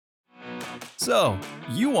So,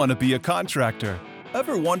 you want to be a contractor.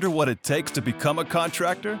 Ever wonder what it takes to become a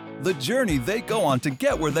contractor? The journey they go on to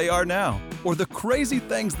get where they are now, or the crazy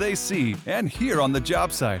things they see and hear on the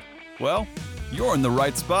job site? Well, you're in the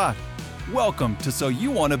right spot. Welcome to So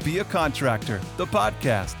You Want to Be a Contractor, the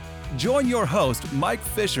podcast. Join your host, Mike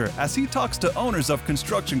Fisher, as he talks to owners of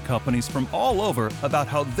construction companies from all over about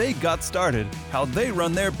how they got started, how they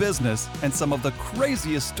run their business, and some of the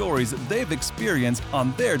craziest stories they've experienced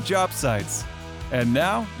on their job sites. And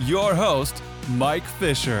now, your host, Mike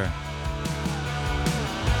Fisher.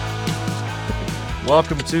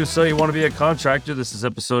 Welcome to So You Want to Be a Contractor. This is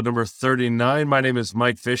episode number 39. My name is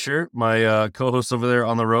Mike Fisher. My co-host over there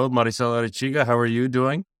on the road, Maricela Arechiga. How are you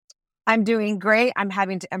doing? I'm doing great. I'm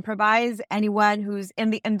having to improvise. Anyone who's in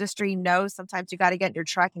the industry knows sometimes you got to get in your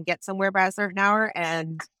truck and get somewhere by a certain hour.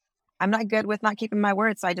 And I'm not good with not keeping my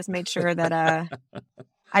word. So I just made sure that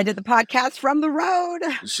I did the podcast from the road.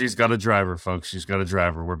 She's got a driver, folks. She's got a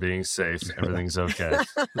driver. We're being safe. Everything's okay.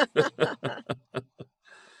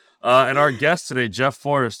 And our guest today, Jeff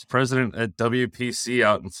Forrest, president at WPC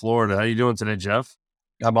out in Florida. How you doing today, Jeff?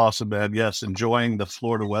 I'm awesome, man. Yes, enjoying the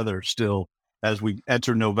Florida weather still as we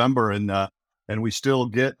enter November, and we still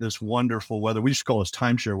get this wonderful weather. We just call this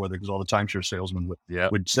timeshare weather because all the timeshare salesmen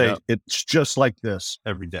would say it's just like this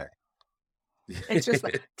every day. It's just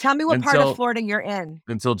like, tell me what part of Florida you're in.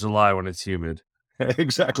 Until July when it's humid.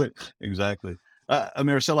 Exactly.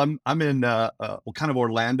 Maricela, I'm in kind of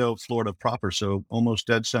Orlando, Florida proper, so almost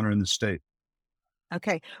dead center in the state.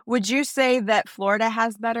 Okay. Would you say that Florida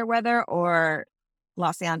has better weather or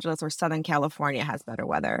Los Angeles or Southern California has better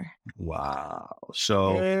weather? Wow.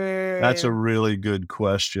 So that's a really good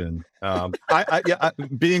question.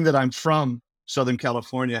 Being that I'm from Southern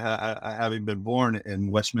California, having been born in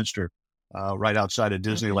Westminster, right outside of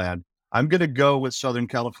Disneyland, I'm going to go with Southern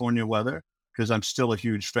California weather because I'm still a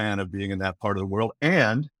huge fan of being in that part of the world.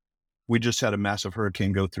 And we just had a massive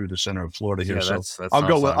hurricane go through the center of Florida here. Yeah, so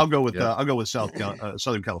I'll go with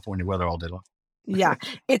Southern California weather all day long. Yeah,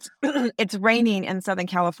 it's raining in Southern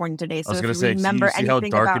California today. So I was going to say, do you see how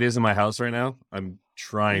dark it is in my house right now? I'm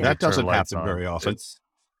trying. That to doesn't turn lights happen on. very often.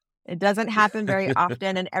 It doesn't happen very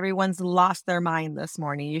often, and everyone's lost their mind this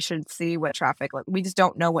morning. You should see what traffic. We just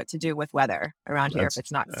don't know what to do with weather around here if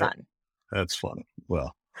it's not sun. That's funny.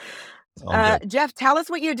 Well, Jeff, tell us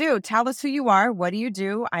what you do. Tell us who you are. What do you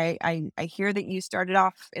do? I hear that you started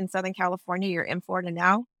off in Southern California. You're in Florida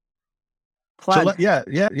now. Plug. So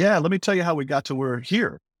let me tell you how we got to where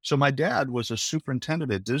here. So my dad was a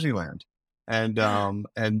superintendent at Disneyland,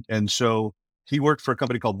 and so he worked for a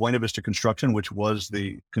company called Buena Vista Construction, which was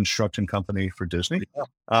the construction company for Disney.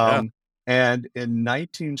 And in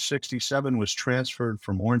 1967 was transferred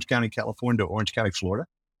from Orange County, California to Orange County, Florida.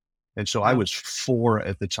 And so I was 4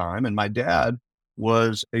 at the time, and my dad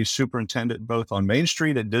was a superintendent both on Main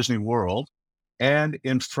Street at Disney World and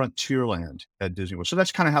in Frontierland at Disney World. So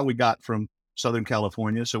that's kind of how we got from Southern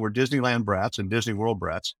California. So we're Disneyland brats and Disney World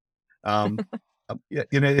brats.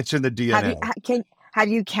 It's in the DNA. Have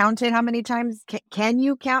you counted how many times? Can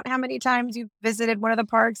you count how many times you've visited one of the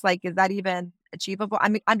parks? Like, is that even achievable? I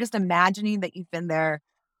mean, I'm just imagining that you've been there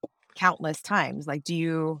countless times. Like, do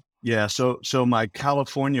you? Yeah. So my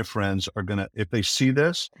California friends are going to, if they see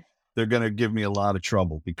this, they're going to give me a lot of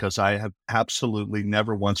trouble because I have absolutely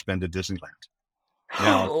never once been to Disneyland.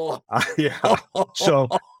 Now,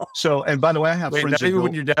 So, and by the way, I have friends that go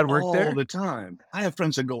when your dad worked all there the time. I have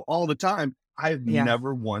friends that go all the time. I've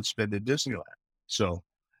never once been to Disneyland. So,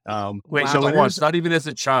 once, not even as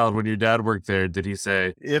a child, when your dad worked there, did he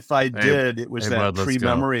say? If I did, it was that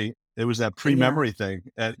pre-memory. It was that pre-memory thing.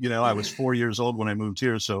 I was 4 years old when I moved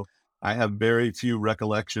here, so I have very few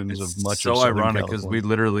recollections of much. So ironic because we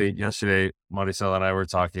literally yesterday, Maricela and I were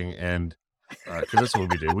talking, and because that's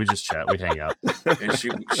what we do, we just chat, we hang out, and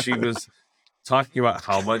she was talking about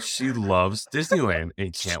how much she loves Disneyland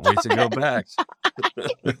and can't wait to go back.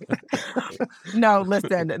 No,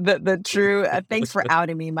 listen, the true. Thanks for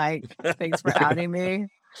outing me, Mike. Thanks for outing me.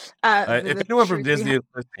 If anyone from Disney is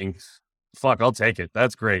listening, fuck, I'll take it.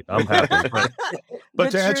 That's great. I'm happy.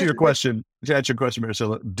 But to answer your question,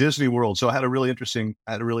 Maricela, Disney World. So I had a really interesting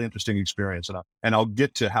experience, and I'll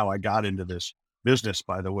get to how I got into this business.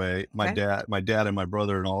 By the way, my dad and my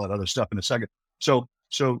brother and all that other stuff in a second. So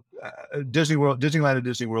Disneyland and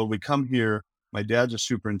Disney World. We come here. My dad's a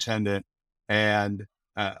superintendent, and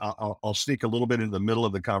I'll sneak a little bit into the middle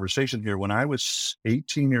of the conversation here. When I was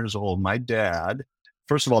 18 years old, my dad,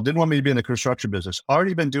 first of all, didn't want me to be in the construction business.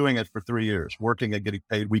 Already been doing it for 3 years, working and getting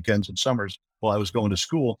paid weekends and summers while I was going to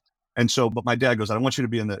school. And so, but my dad goes, I don't want you to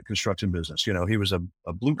be in the construction business. You know, he was a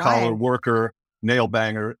blue collar worker, nail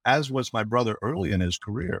banger, as was my brother early in his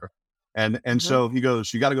career. And so he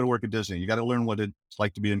goes, you got to go to work at Disney. You got to learn what it's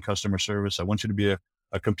like to be in customer service. I want you to be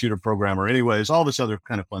a computer programmer. Anyways, all this other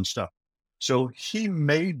kind of fun stuff. So he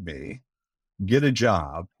made me get a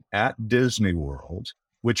job at Disney World,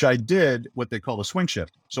 which I did what they call a swing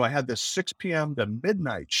shift. So I had this 6 p.m. to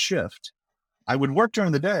midnight shift. I would work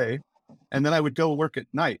during the day, and then I would go work at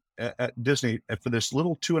night at Disney for this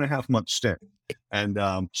little 2.5 month stint. And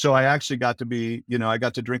so I actually got to be, I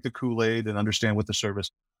got to drink the Kool-Aid and understand what the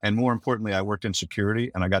service. And more importantly, I worked in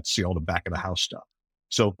security, and I got to see all the back of the house stuff.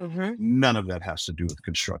 So none of that has to do with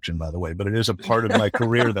construction, by the way, but it is a part of my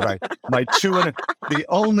career that the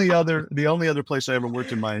only other place I ever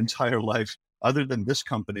worked in my entire life, other than this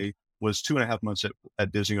company, was 2.5 months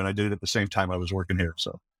at Disney, and I did it at the same time I was working here.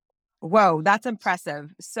 So. Whoa, that's impressive.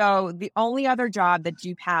 So the only other job that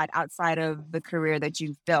you've had outside of the career that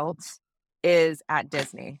you've built is at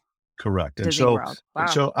Disney. Correct. And Disney so, World. Wow.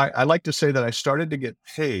 So I like to say that I started to get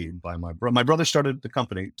paid by my brother. My brother started the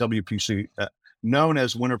company, WPC, known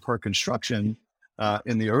as Winter Park Construction,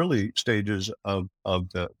 in the early stages of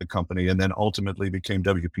the company, and then ultimately became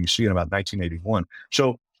WPC in about 1981.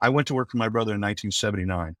 So I went to work for my brother in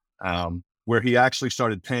 1979. Where he actually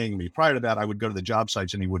started paying me. Prior to that, I would go to the job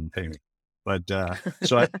sites and he wouldn't pay me. But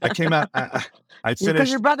so I came out, I finished. Because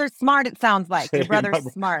your brother's smart, it sounds like. Your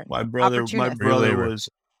brother's smart. My brother was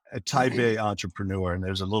a type A entrepreneur, and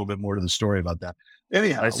there's a little bit more to the story about that.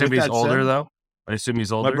 Anyhow, I assume he's older though. I assume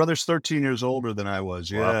he's older. My brother's 13 years older than I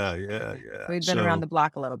was. Wow. Yeah. So he'd been around the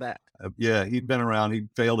block a little bit. Yeah, he'd been around. He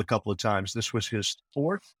failed a couple of times. This was his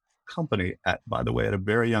fourth company by the way, at a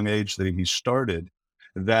very young age that he started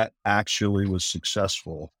that actually was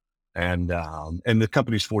successful. And the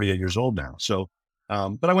company's 48 years old now. So,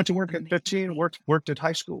 but I went to work at 15, worked at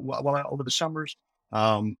high school over the summers.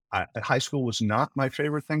 High school was not my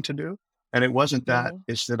favorite thing to do. And it wasn't that,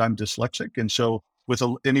 it's that I'm dyslexic. And so with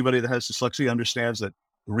anybody that has dyslexia understands that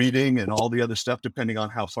reading and all the other stuff, depending on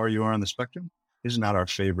how far you are on the spectrum, is not our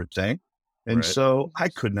favorite thing. And so I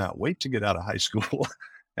could not wait to get out of high school.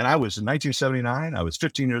 And I was in 1979, I was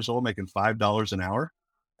 15 years old, making $5 an hour.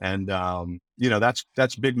 And,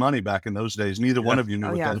 that's big money back in those days. Neither one of you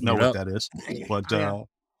know what that is,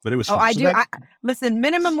 but it was. Oh, I do. Listen,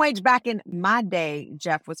 minimum wage back in my day,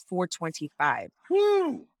 Jeff, was $4.25.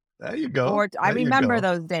 There you go. I remember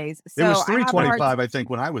those days. So it was $3.25, I think,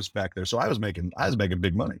 when I was back there. So I was making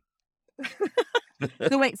big money.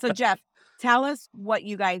 So Jeff, tell us what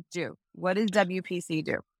you guys do. What does WPC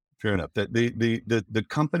do? Fair enough. The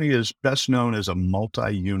company is best known as a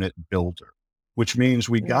multi-unit builder, which means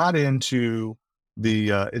we got into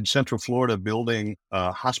in Central Florida building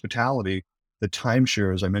hospitality. The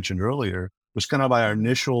timeshare, as I mentioned earlier, was kind of our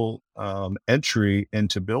initial entry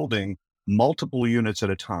into building multiple units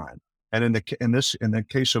at a time. And in the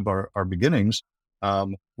case of our beginnings,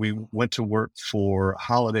 we went to work for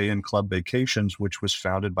Holiday Inn Club Vacations, which was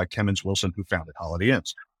founded by Kemmons Wilson, who founded Holiday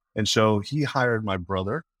Inns. And so he hired my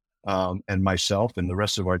brother and myself and the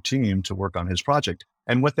rest of our team to work on his project.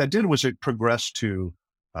 And what that did was it progressed to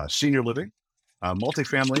senior living,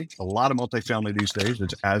 multifamily, a lot of multifamily these days.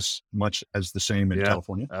 It's as much as the same in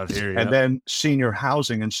California. Out here, and then senior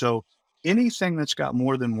housing. And so anything that's got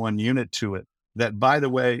more than one unit to it, that, by the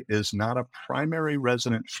way, is not a primary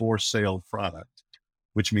resident for sale product,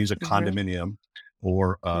 which means a condominium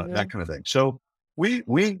or that kind of thing. So we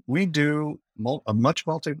do much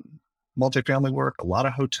multifamily work, a lot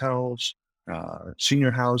of hotels,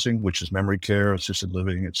 senior housing, which is memory care, assisted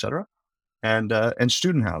living, et cetera, and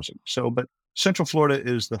student housing. So, but Central Florida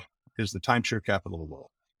is the timeshare capital of the world.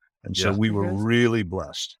 And so we were really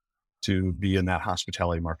blessed to be in that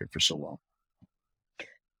hospitality market for so long.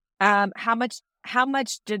 How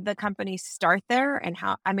much did the company start there? And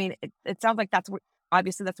it sounds like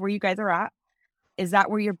obviously that's where you guys are at. Is that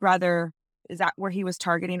where he was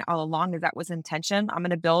targeting all along? Is that was intention? I'm going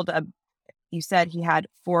to build you said he had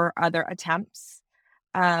 4 other attempts.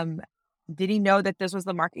 Did he know that this was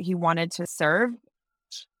the market he wanted to serve?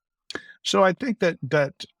 So I think that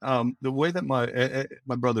the way that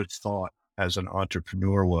my brother thought as an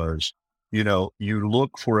entrepreneur was, you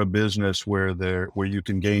look for a business where you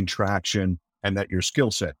can gain traction and that your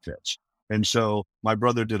skill set fits. And so my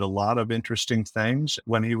brother did a lot of interesting things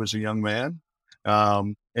when he was a young man,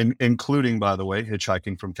 including, by the way,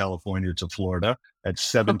 hitchhiking from California to Florida at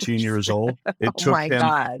 17 years old. It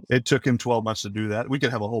took him 12 months to do that. We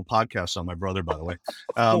could have a whole podcast on my brother, by the way.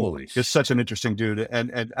 He's such an interesting dude.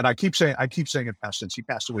 And I keep saying it past tense. He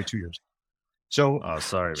passed away 2 years. So,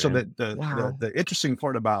 sorry, man. So the interesting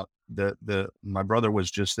part about my brother was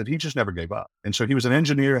just that he just never gave up. And so he was an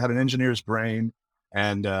engineer, had an engineer's brain,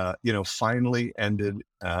 and finally ended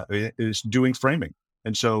is doing framing.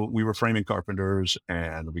 And so we were framing carpenters,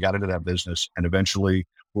 and we got into that business, and eventually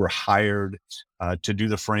were hired to do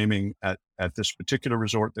the framing at this particular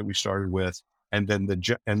resort that we started with. And then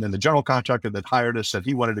the general contractor that hired us said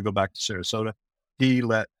he wanted to go back to Sarasota.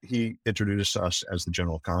 He introduced us as the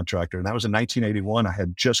general contractor. And that was in 1981. I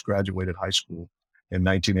had just graduated high school in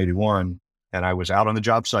 1981, and I was out on the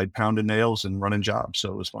job site pounding nails and running jobs.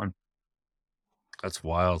 So it was fun. That's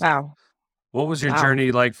wild. Wow. What was your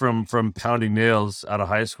journey like from pounding nails out of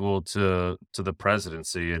high school to the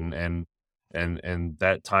presidency and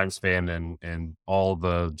that time span and all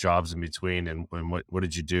the jobs in between, and what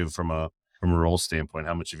did you do from a role standpoint?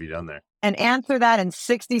 How much have you done there? And answer that in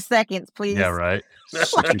 60 seconds, please. Yeah, right.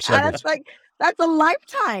 60 seconds. That's a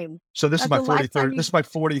lifetime. So this is my 43rd. This is my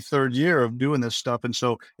 43rd year of doing this stuff, and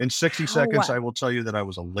so in 60 seconds, I will tell you that I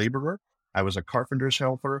was a laborer, I was a carpenter's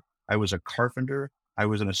helper, I was a carpenter, I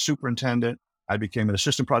was a superintendent, I became an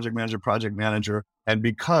assistant project manager, and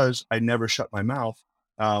because I never shut my mouth,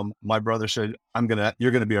 my brother said,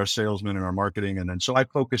 "You're gonna be our salesman and our marketing," and then so I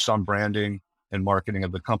focused on branding and marketing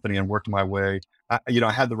of the company and worked my way. I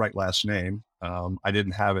had the right last name. I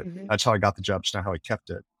didn't have it. Mm-hmm. That's how I got the job. It's not how I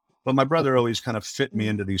kept it. But my brother always kind of fit me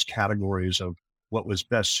into these categories of what was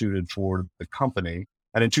best suited for the company.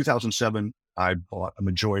 And in 2007, I bought a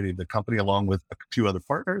majority of the company along with a few other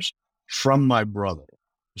partners from my brother.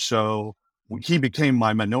 So he became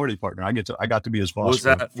my minority partner. I got to be his boss.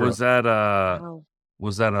 Was that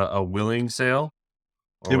a willing sale?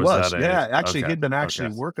 It was. Actually, he'd been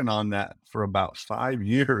working on that for about 5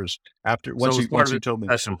 years once he told me.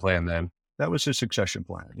 Succession plan then. That was his succession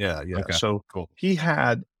plan. Yeah. Okay. So cool. He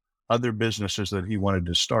had other businesses that he wanted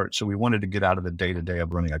to start. So we wanted to get out of the day-to-day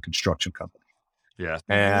of running a construction company. Yeah.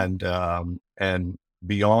 And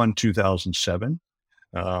beyond 2007,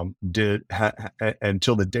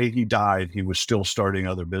 until the day he died, he was still starting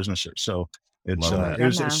other businesses. So it's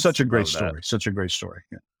such a great story. Such a great story.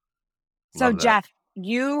 Yeah. So Jeff,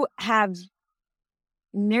 you have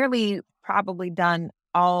nearly probably worn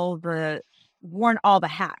all the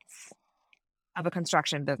hats of a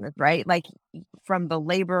construction business, right? Like from the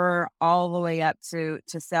laborer all the way up to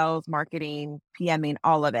sales, marketing, PMing,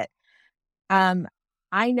 all of it.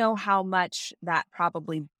 I know how much that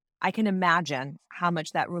I can imagine how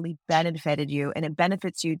much that really benefited you, and it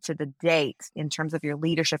benefits you to the date in terms of your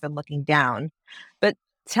leadership and looking down. But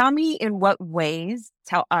tell us in what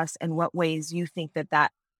ways you think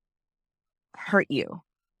that hurt you,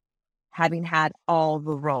 having had all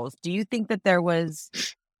the roles. Do you think that there was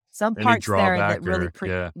some parts there that really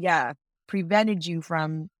prevented you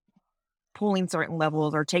from pulling certain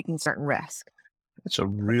levels or taking certain risks? It's a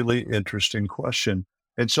really interesting question.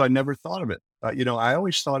 And so I never thought of it. I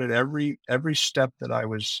always thought at every step that I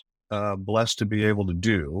was blessed to be able to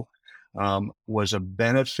do was a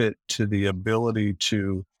benefit to the ability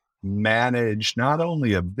to manage not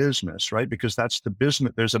only a business, right? Because that's the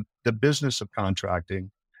business. There's the business of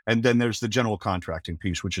contracting, and then there's the general contracting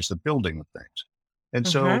piece, which is the building of things. And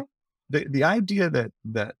so the idea that,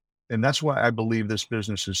 and that's why I believe this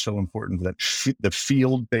business is so important, that the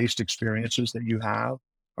field-based experiences that you have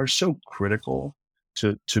are so critical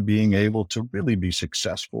to being able to really be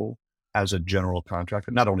successful as a general contractor.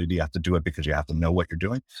 Not only do you have to do it because you have to know what you're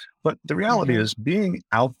doing, but the reality is being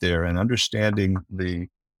out there and understanding the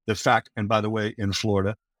fact, and by the way, in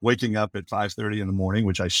Florida, waking up at 5:30 in the morning,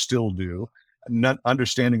 which I still do, not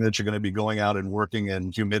understanding that you're going to be going out and working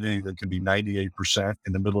in humidity that can be 98%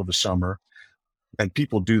 in the middle of the summer. And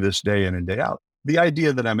people do this day in and day out. The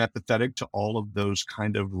idea that I'm empathetic to all of those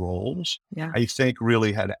kind of roles, I think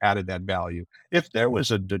really had added that value. If there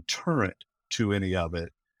was a deterrent to any of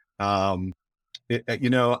it, I'm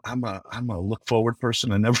a look forward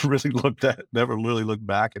person. I never really looked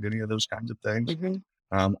back at any of those kinds of things.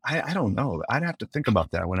 I don't know. I'd have to think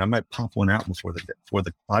about that one. I might pop one out before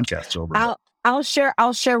the podcast's over. I'll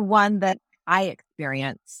share one that I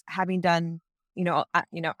experienced having done,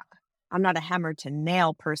 I'm not a hammer to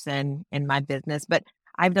nail person in my business, but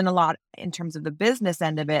I've done a lot in terms of the business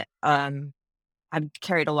end of it. I've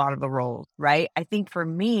carried a lot of the roles, right? I think for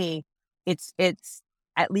me, it's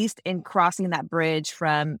at least in crossing that bridge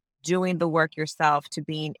from doing the work yourself to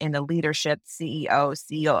being in the leadership, CEO,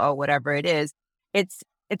 COO, whatever it is. It's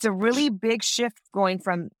a really big shift going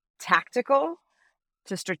from tactical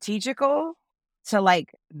to strategical to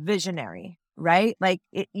like visionary, right? Like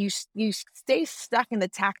you stay stuck in the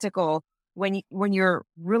tactical when you're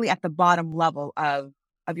really at the bottom level of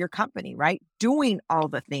your company, right? Doing all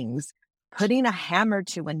the things, putting a hammer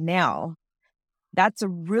to a nail. That's a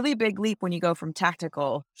really big leap when you go from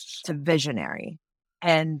tactical to visionary.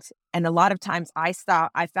 And a lot of times I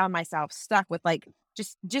found myself stuck with like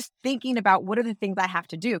just thinking about what are the things I have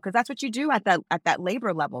to do, because that's what you do at that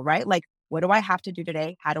labor level, right? Like, what do I have to do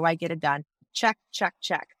today? How do I get it done? Check, check,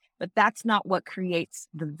 check. But that's not what creates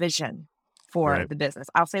the vision for the business.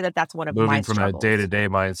 I'll say that that's one of moving my from struggles. a day-to-day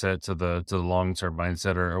mindset to the long-term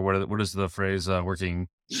mindset, or what is the phrase, working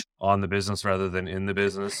on the business rather than in the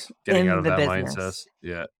business, getting out of that mindset.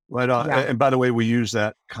 Yeah. Right on. Yeah. And by the way, we use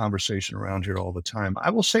that conversation around here all the time. I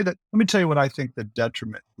will say that, let me tell you what I think the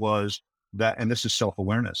detriment was, that, and this is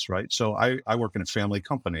self-awareness, right? So I work in a family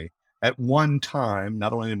company. At one time,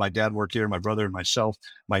 not only did my dad work here, my brother and myself,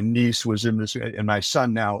 my niece was in this, and my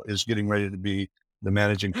son now is getting ready to be the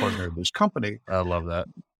managing partner of this company. I love that.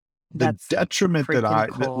 That's detriment that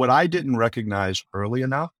what I didn't recognize early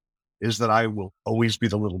enough is that I will always be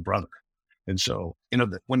the little brother. And so,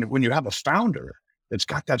 when you have a founder that's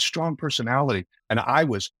got that strong personality, and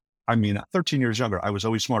 13 years younger, I was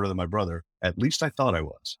always smarter than my brother. At least I thought I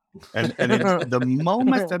was. And it's the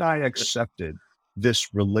moment that I accepted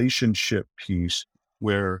this relationship piece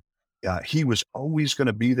where he was always going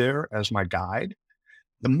to be there as my guide,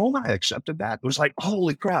 the moment I accepted that, it was like,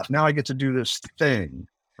 holy crap, now I get to do this thing,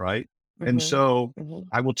 right? Mm-hmm. And so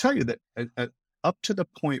I will tell you that up to the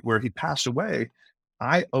point where he passed away,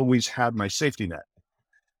 I always had my safety net.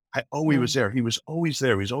 I always was there. He was always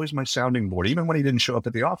there. He was always my sounding board, even when he didn't show up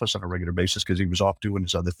at the office on a regular basis because he was off doing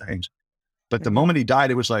his other things. But the moment he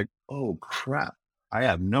died, it was like, oh crap, I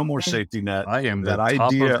have no more safety net. I am that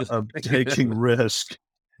idea of taking risk,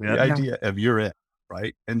 the idea of you're it,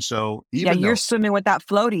 right? And so you're swimming without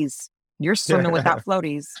floaties. You're swimming without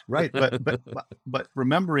floaties. Right. But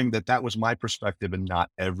remembering that was my perspective and not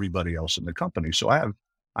everybody else in the company. So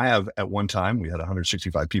I have at one time, we had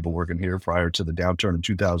 165 people working here prior to the downturn in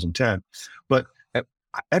 2010, but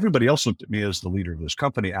everybody else looked at me as the leader of this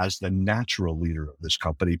company, as the natural leader of this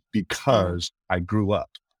company, because I grew up.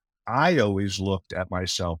 I always looked at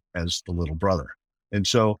myself as the little brother. And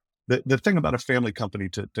so the thing about a family company,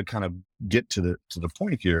 to kind of get to the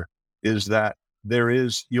point here, is that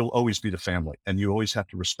you'll always be the family, and you always have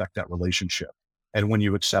to respect that relationship. And when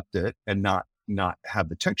you accept it and not have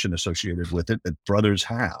the tension associated with it that brothers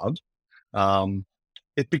have,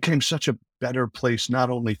 it became such a better place, not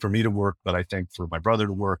only for me to work, but I think for my brother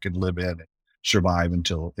to work and live in and survive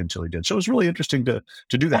until he did. So it was really interesting to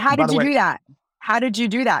do that. How did you do that? How did you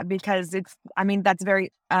do that? Because that's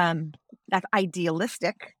very, that's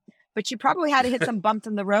idealistic, but you probably had to hit some bumps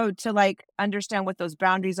in the road to like understand what those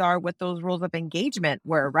boundaries are, what those rules of engagement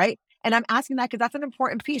were, right? And I'm asking that because that's an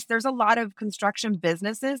important piece. There's a lot of construction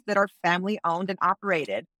businesses that are family owned and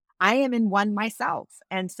operated. I am in one myself.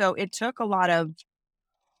 And so it took a lot of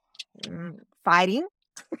fighting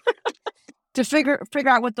to figure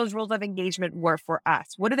out what those rules of engagement were for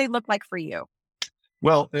us. What do they look like for you?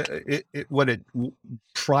 Well,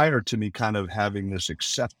 prior to me kind of having this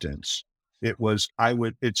acceptance,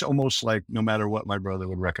 it's almost like no matter what my brother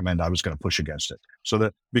would recommend, I was going to push against it. So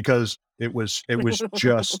because it was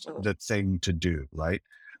just the thing to do, right?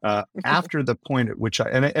 After the point at which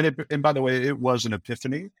and by the way, it was an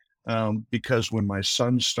epiphany, because when my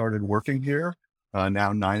son started working here,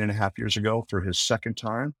 now 9.5 years ago for his second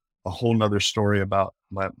time, a whole nother story about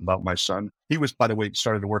my son. He was, by the way,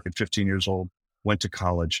 started to work at 15 years old, went to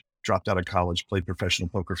college, dropped out of college, played professional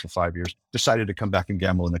poker for 5 years, decided to come back and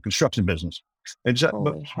gamble in the construction business. And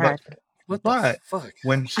but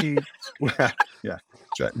when he,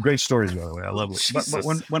 great stories, by the way. I love it. But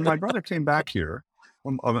when my brother came back here,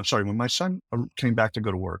 when my son came back to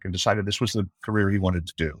go to work and decided this was the career he wanted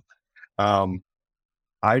to do,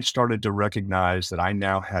 I started to recognize that I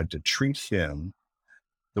now had to treat him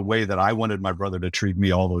the way that I wanted my brother to treat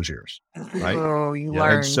me all those years. Right. Oh, you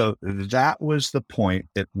learned. And so that was the point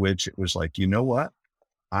at which it was like, you know what?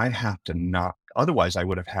 I have to not, otherwise I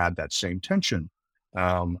would have had that same tension.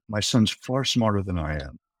 My son's far smarter than I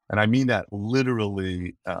am. And I mean that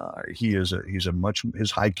literally. His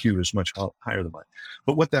IQ is much higher than mine.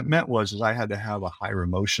 But what that meant is I had to have a higher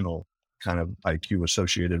emotional kind of IQ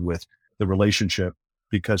associated with the relationship,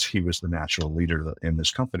 because he was the natural leader in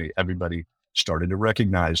this company. Everybody started to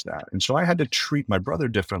recognize that. And so I had to treat my brother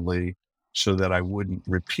differently so that I wouldn't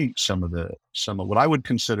repeat some of what I would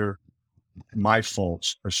consider my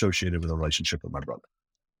faults associated with the relationship with my brother.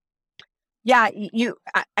 Yeah.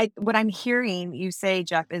 What I'm hearing you say,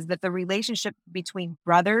 Jeff, is that the relationship between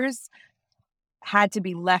brothers had to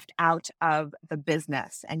be left out of the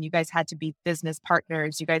business, and you guys had to be business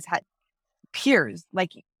partners. You guys had peers.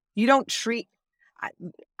 Like, you don't treat,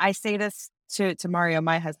 I say this to Mario,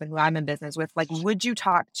 my husband, who I'm in business with, like, would you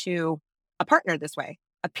talk to a partner this way,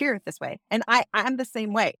 a peer this way? And I'm the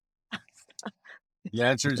same way. The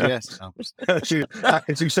answer is yes.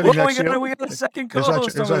 Is he sitting We next to you? got a second Is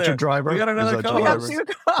co-host that over there. your driver? We got another Is that We your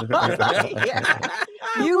co-host. got driver? two. Yeah.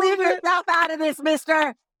 You leave yourself out of this,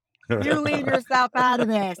 mister. You leave yourself out of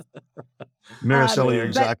this. Maricela, you're but-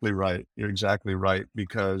 exactly right. You're exactly right,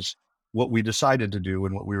 because what we decided to do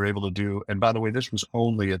and what we were able to do, and by the way, this was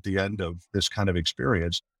only at the end of this kind of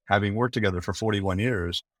experience, having worked together for 41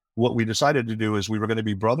 years, what we decided to do is we were going to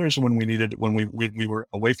be brothers when we were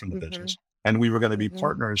away from the business, and we were going to be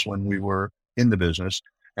partners when we were in the business.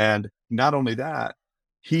 And not only that,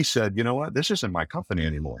 he said, you know what, this isn't my company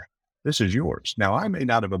anymore. This is yours. Now, I may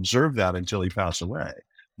not have observed that until he passed away,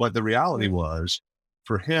 but the reality was,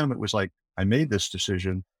 for him, it was like, I made this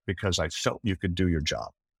decision because I felt you could do your job.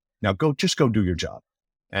 Now just go do your job.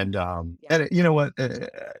 And, and you know what,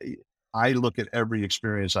 I look at every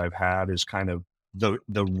experience I've had as kind of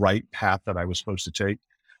the right path that I was supposed to take.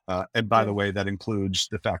 And by the way, that includes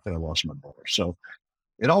the fact that I lost my brother. So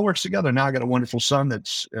it all works together. Now I got a wonderful son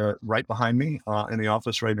that's right behind me in the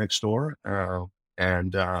office right next door. So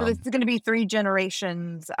this is going to be 3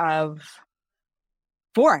 generations of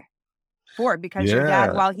 4, because your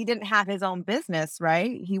dad, while he didn't have his own business,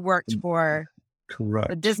 right? He worked for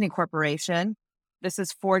the Disney Corporation. This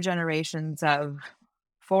is 4 generations of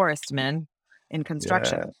forestmen in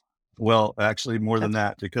construction. Yeah. Well, actually more than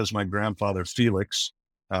that, because my grandfather Felix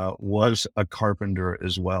was a carpenter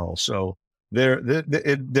as well. So there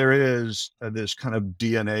is this kind of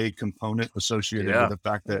DNA component associated with the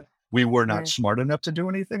fact that we were not smart enough to do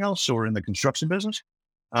anything else. So we're in the construction business.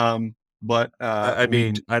 But I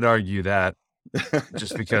mean, I'd argue that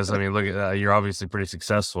just because, I mean, look at that. You're obviously pretty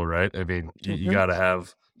success's, right? I mean, you got to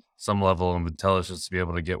have some level of intelligence to be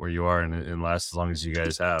able to get where you are and last as long as you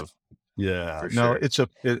guys have. Yeah, no, sure.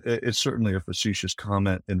 It's certainly a facetious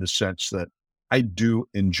comment in the sense that I do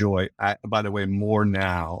enjoy, by the way, more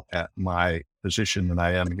now at my position than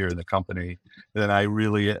I am here in the company than I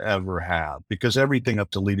really ever have, because everything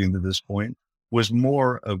up to leading to this point was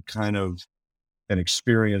more of kind of an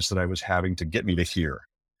experience that I was having to get me to here.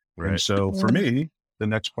 Right. And so for me, the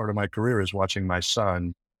next part of my career is watching my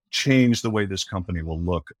son change the way this company will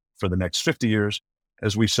look for the next 50 years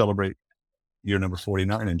as we celebrate year number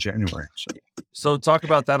 49 in January. So talk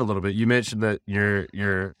about that a little bit. You mentioned that you're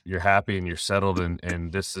happy and you're settled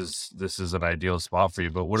and this is an ideal spot for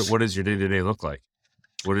you, but what does your day-to-day look like?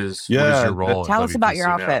 What is your role? Tell us about your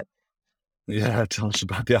outfit. Yeah, tell us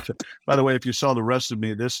about the outfit. By the way, if you saw the rest of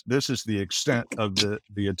me, this is the extent of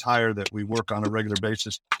the attire that we work on a regular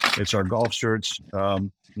basis. It's our golf shirts,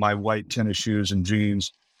 my white tennis shoes and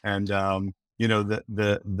jeans, and you know,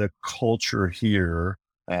 the culture here,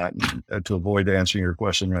 to avoid answering your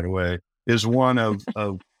question right away, is one of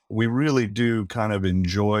we really do kind of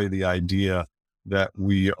enjoy the idea that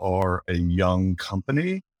we are a young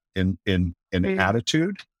company in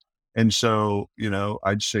attitude. And so, you know,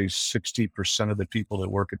 I'd say 60% of the people that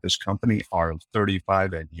work at this company are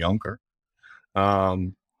 35 and younger,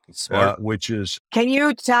 which is, can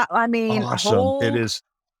you tell, I mean, awesome. It is.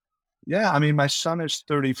 Yeah. I mean, my son is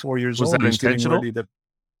 34 years old. Was that intentional?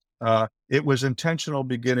 It was intentional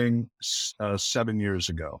beginning 7 years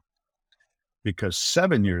ago, because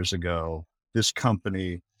 7 years ago, this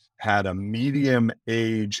company had a medium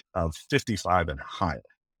age of 55 and higher.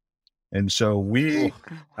 And so we,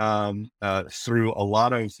 through a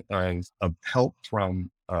lot of help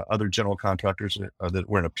from other general contractors that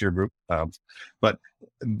were in a peer group, but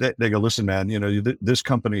they go, listen, man, you know, this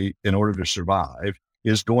company, in order to survive,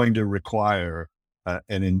 is going to require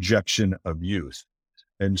an injection of youth.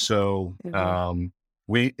 And so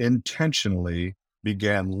we intentionally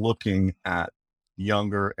began looking at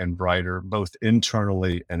younger and brighter, both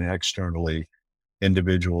internally and externally,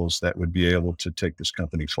 individuals that would be able to take this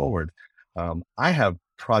company forward. I have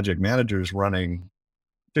project managers running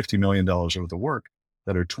 $50 million worth of work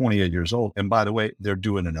that are 28 years old. And by the way, they're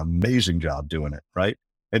doing an amazing job doing it. Right.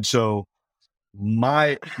 And so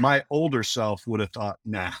my older self would have thought,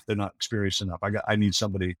 nah, they're not experienced enough. I need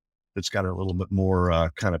somebody that's got a little bit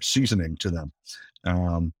more kind of seasoning to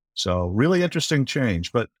them. So really interesting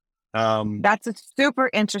change, but that's a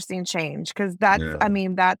super interesting change, because that's, I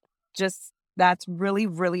mean, that's really,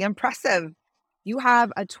 really impressive. You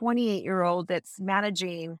have a 28-year-old that's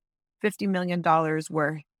managing $50 million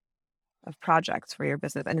worth of projects for your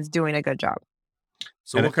business and is doing a good job.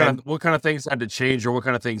 So what kind of things had to change, or what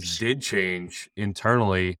kind of things did change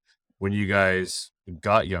internally when you guys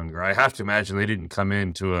got younger? I have to imagine they didn't come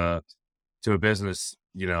into a business,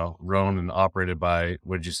 you know, run and operated by,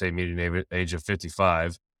 what did you say, median age of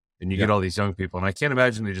 55, and you get all these young people. And I can't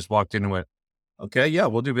imagine they just walked in and went, okay, yeah,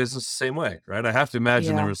 we'll do business the same way, right? I have to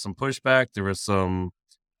imagine there was some pushback. There was some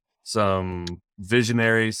some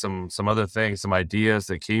visionary, some other things, some ideas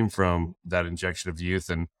that came from that injection of youth.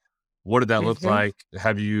 And what did that look like?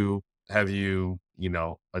 Have you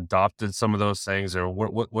adopted some of those things, or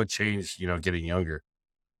what changed, getting younger?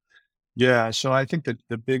 Yeah. So I think that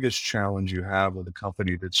the biggest challenge you have with a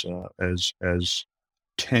company that's as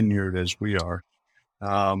tenured as we are,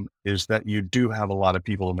 is that you do have a lot of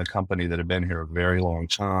people in the company that have been here a very long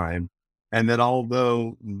time. And that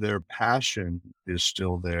although their passion is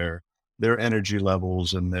still there, their energy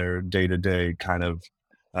levels and their day-to-day kind of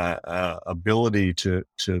ability to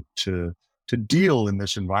deal in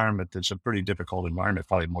this environment that's a pretty difficult environment,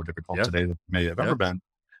 probably more difficult today than it may have ever been.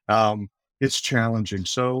 It's challenging.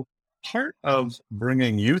 So part of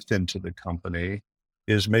bringing youth into the company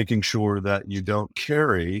is making sure that you don't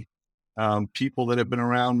carry people that have been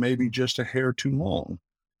around maybe just a hair too long.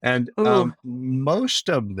 And most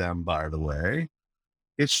of them, by the way,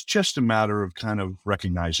 it's just a matter of kind of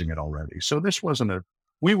recognizing it already. So this wasn't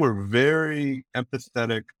we were very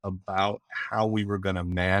empathetic about how we were going to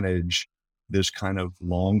manage this kind of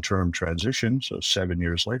long-term transition. So 7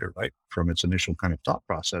 years later, right, from its initial kind of thought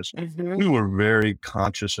process, we were very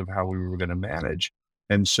conscious of how we were going to manage.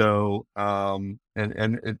 And so, and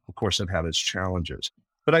it, of course, it had its challenges.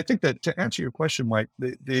 But I think that to answer your question, Mike,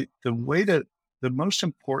 the most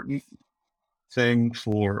important thing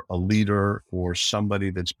for a leader, for somebody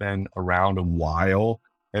that's been around a while,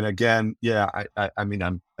 and again, I mean,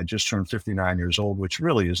 I just turned 59 years old, which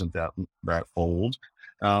really isn't that old.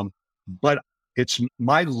 But it's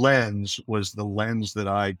my lens was the lens that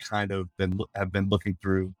I kind of have been looking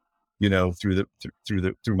through,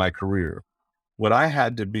 through my career. What I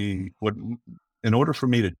had to be, in order for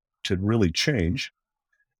me to really change,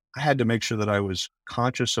 I had to make sure that I was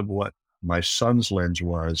conscious of what my son's lens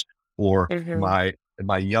was, or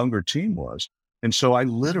my younger team was. And so I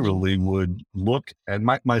literally would look, and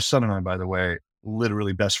my son and I, by the way,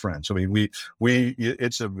 literally best friends. I mean,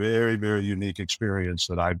 it's a very, very unique experience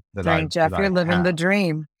Jeff, you're living the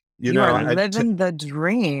dream. You are living the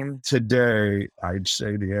dream. Today, I'd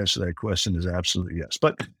say the answer to that question is absolutely yes.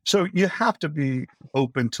 But so you have to be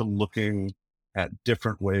open to looking at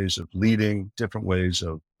different ways of leading, different ways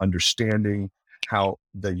of understanding how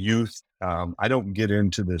the youth, I don't get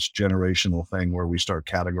into this generational thing where we start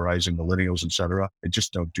categorizing millennials, et cetera. I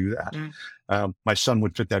just don't do that. My son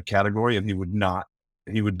would fit that category, and he would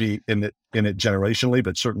be in it generationally,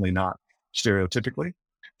 but certainly not stereotypically.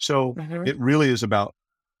 So it really is about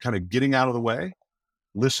kind of getting out of the way,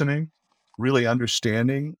 listening, really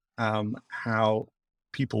understanding how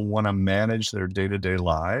people want to manage their day-to-day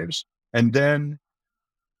lives, and then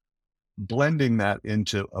blending that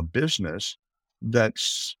into a business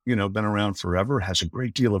that's, been around forever, has a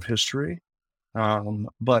great deal of history.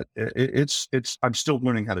 But it's, I'm still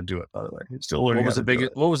learning how to do it, by the way. It's still learning.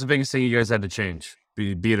 What was the biggest thing you guys had to change?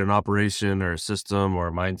 Be it an operation or a system or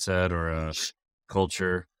a mindset or a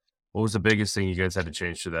culture? What was the biggest thing you guys had to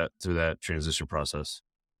change through that transition process?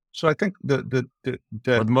 So I think the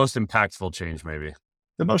most impactful change, maybe.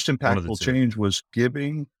 The most impactful change was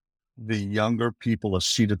giving the younger people a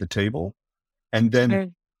seat at the table, and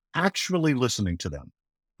then actually listening to them,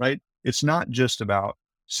 right? It's not just about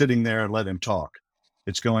sitting there and letting them talk.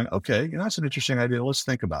 It's going, okay, that's an interesting idea. Let's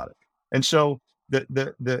think about it. And so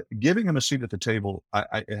the giving them a seat at the table,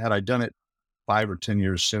 had I done it 5 or 10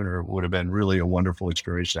 years sooner, would have been really a wonderful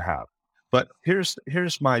experience to have. But here's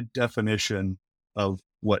my definition of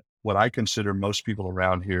what I consider most people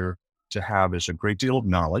around here to have is a great deal of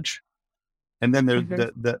knowledge. And then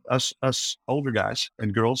there's us older guys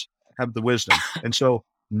and girls have the wisdom. And so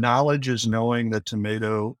knowledge is knowing that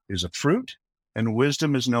tomato is a fruit, and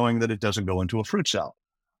wisdom is knowing that it doesn't go into a fruit salad.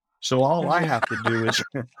 So all I have to do is,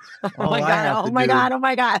 oh my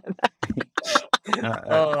God.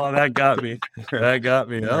 Oh, that got me.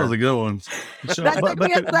 That was a good one. So, that took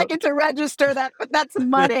me a second to register that, but that's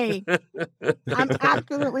money. I'm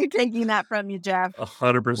absolutely taking that from you, Jeff.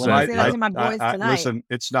 100%. Well, I say that to my boys tonight. Listen,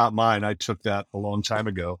 it's not mine. I took that a long time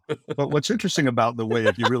ago. But what's interesting about the way,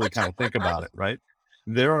 if you really kind of think about it, right?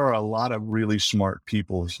 There are a lot of really smart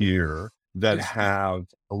people here that have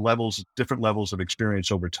different levels of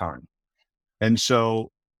experience over time. And so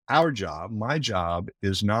my job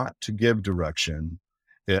is not to give direction.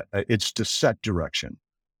 It's to set direction.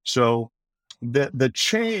 So the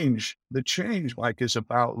change, Mike, is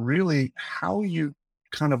about really how you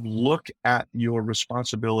kind of look at your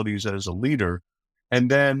responsibilities as a leader, and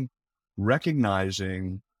then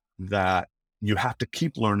recognizing that you have to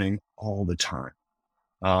keep learning all the time.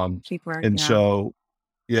 Keep learning. And so,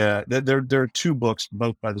 there are 2 books,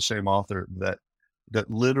 both by the same author, that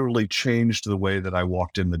literally changed the way that I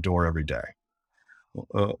walked in the door every day.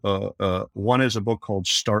 One is a book called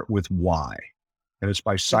Start With Why, and it's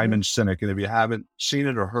by Simon Sinek. And if you haven't seen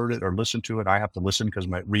it or heard it or listened to it, I have to listen because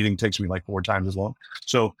my reading takes me like 4 times as long.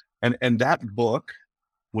 So, and that book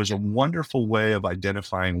was a wonderful way of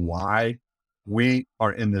identifying why we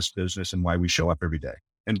are in this business and why we show up every day.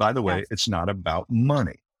 And by the way, it's not about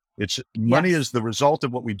money. It's money is the result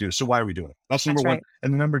of what we do. So why are we doing it? That's number one. Right.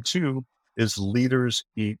 And number 2 is leaders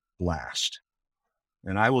eat last.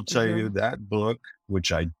 And I will tell you that book,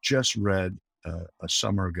 which I just read a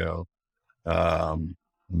summer ago,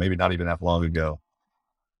 maybe not even that long ago,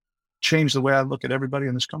 changed the way I look at everybody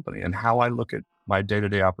in this company and how I look at my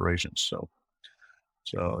day-to-day operations. So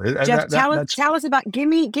Jeff, tell us about, give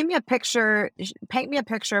me a picture, paint me a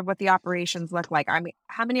picture of what the operations look like. I mean,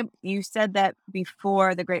 how many, you said that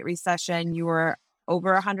before the Great Recession, you were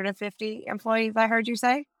over 150 employees, I heard you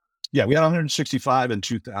say? Yeah, we had 165 in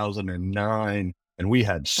 2009, and we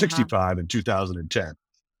had 65 in 2010.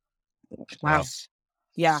 Wow.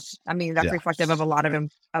 Yeah. I mean, that's reflective of a lot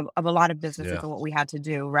of businesses and what we had to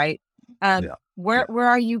do, right? Where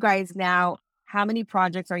are you guys now? How many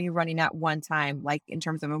projects are you running at one time, like in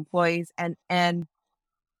terms of employees? And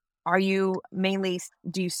are you mainly,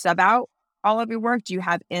 do you sub out all of your work? Do you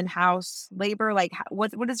have in-house labor? Like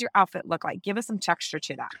what does your outfit look like? Give us some texture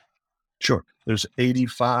to that. Sure. There's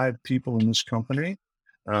 85 people in this company.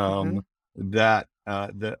 That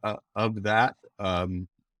of that,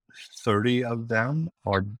 30 of them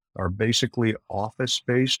are basically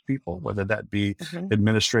office-based people, whether that be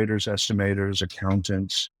administrators, estimators,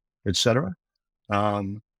 accountants, etc.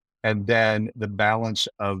 And then the balance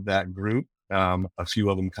of that group, a few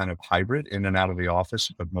of them kind of hybrid in and out of the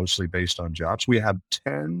office, but mostly based on jobs. We have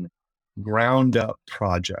 10 ground up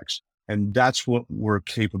projects, and that's what our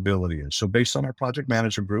capability is. So based on our project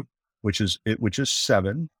manager group, which is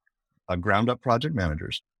 7 ground up project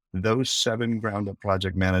managers, those 7 ground up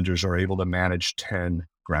project managers are able to manage 10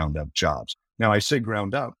 ground up jobs. Now I say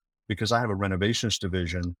ground up because I have a renovations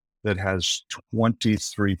division that has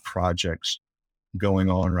 23 projects going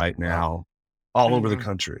on right now all over the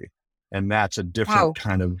country. And that's a different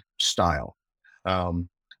kind of style.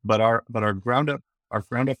 But our ground up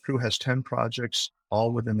crew has 10 projects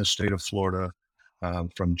all within the state of Florida,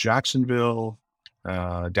 from Jacksonville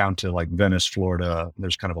down to like Venice, Florida.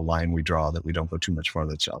 There's kind of a line we draw that we don't go too much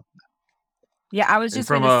farther south. Yeah, I was just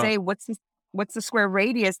going to say, what's the square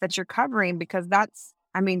radius that you're covering? Because that's,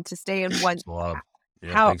 I mean, to stay in one,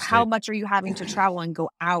 how much are you having to travel and go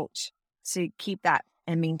out to keep that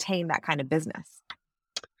and maintain that kind of business?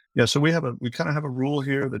 Yeah, so we kind of have a rule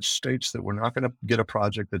here that states that we're not going to get a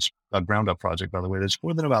project that's a ground up project, by the way, that's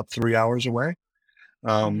more than about 3 hours away.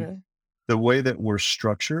 The way that we're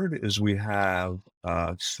structured is we have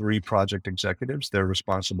 3 project executives. They're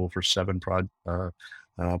responsible for 7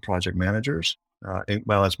 project managers.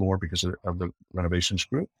 Well, that's more because of the renovations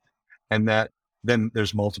group. And then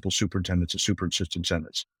there's multiple superintendents and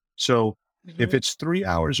superintendents. So if it's 3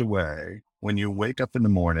 hours away, when you wake up in the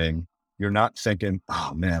morning, you're not thinking,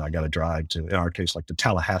 oh man, I got to drive to, in our case, like to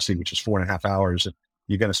Tallahassee, which is 4.5 hours. And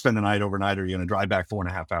you're going to spend the night overnight, or you're going to drive back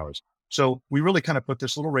 4.5 hours. So we really kind of put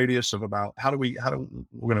this little radius of about we're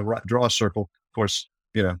going to draw a circle. Of course,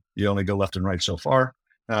 you only go left and right so far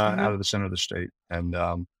out of the center of the state. And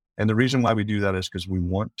the reason why we do that is because we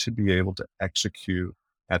want to be able to execute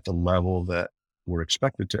at the level that we're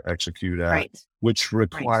expected to execute at, which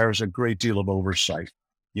requires a great deal of oversight.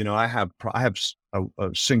 I have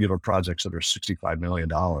singular projects that are $65 million.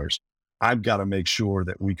 I've got to make sure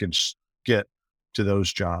that we can get to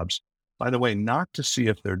those jobs. By the way, not to see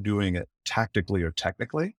if they're doing it tactically or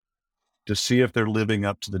technically, to see if they're living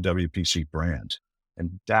up to the WPC brand.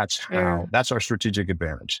 And that's our strategic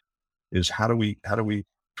advantage, is how do we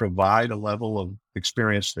provide a level of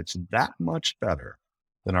experience that's that much better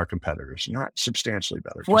than our competitors, not substantially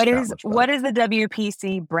better. What is the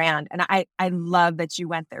WPC brand? And I love that you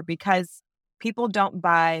went there, because people don't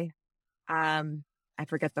buy, I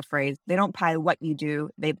forget the phrase. They don't buy what you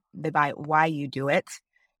do. They buy why you do it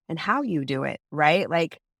and how you do it, right?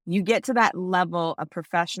 Like you get to that level of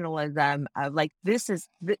professionalism of like,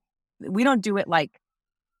 we don't do it like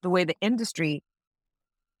the way the industry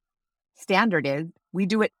standard is. We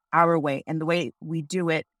do it our way, and the way we do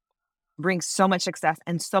it brings so much success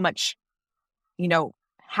and so much,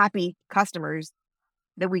 happy customers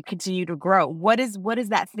that we continue to grow. What is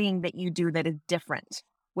that thing that you do that is different?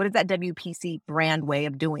 What is that WPC brand way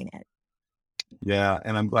of doing it? Yeah.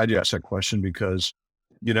 And I'm glad you asked that question, because,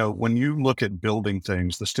 when you look at building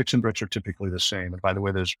things, the sticks and bricks are typically the same. And by the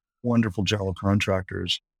way, there's wonderful general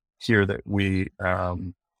contractors here that we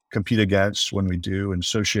compete against when we do and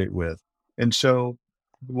associate with. And so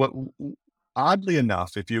oddly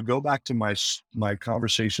enough, if you go back to my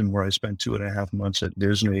conversation where I spent 2.5 months at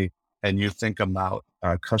Disney, and you think about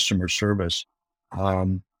customer service,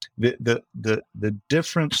 the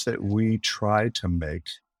difference that we try to make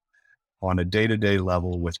on a day-to-day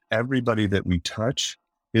level with everybody that we touch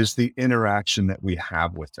is the interaction that we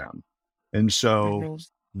have with them. And so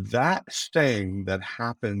that thing that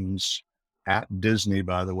happens at Disney,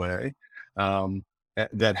 by the way,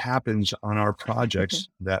 that happens on our projects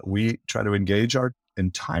that we try to engage our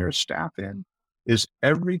entire staff in, is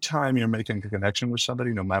every time you're making a connection with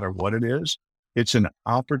somebody, no matter what it is, it's an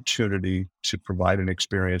opportunity to provide an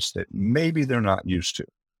experience that maybe they're not used to.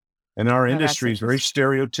 And our industry is very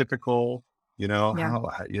stereotypical. How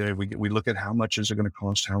we look at how much is it going to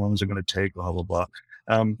cost, how long is it going to take, blah, blah,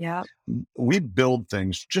 blah. We build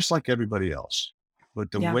things just like everybody else, but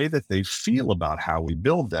the way that they feel about how we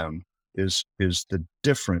build them is the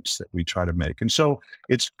difference that we try to make. And so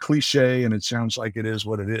it's cliche and it sounds like it is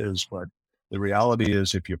what it is, but the reality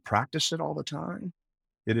is if you practice it all the time,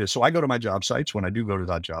 it is. So I go to my job sites. When I do go to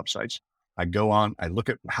that job sites, I go on, I look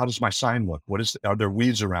at how does my sign look? Are there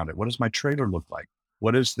weeds around it? What does my trailer look like?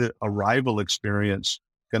 What is the arrival experience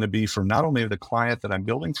going to be for not only the client that I'm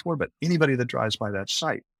building for, but anybody that drives by that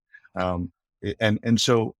site? And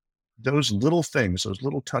so those little things, those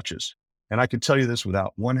little touches, and I can tell you this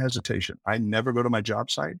without one hesitation, I never go to my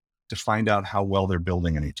job site to find out how well they're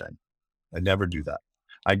building anything. I never do that.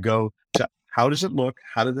 I go to how does it look?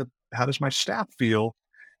 How does my staff feel?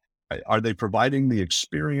 Are they providing the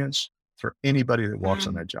experience for anybody that walks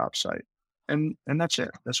on that job site? And that's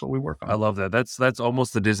it. That's what we work on. I love that. That's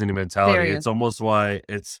almost the Disney mentality. It's almost why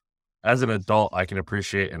as an adult, I can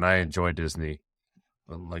appreciate and I enjoy Disney,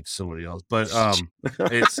 unlike somebody else. But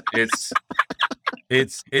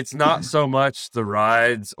it's not so much the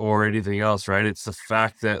rides or anything else, right? It's the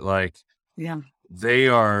fact that they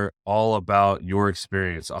are all about your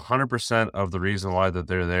experience. 100% of the reason why that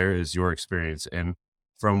they're there is your experience. And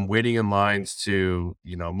from waiting in lines to,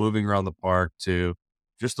 moving around the park to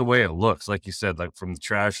just the way it looks, like you said, like from the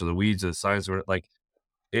trash or the weeds or the signs, or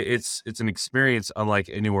it's an experience unlike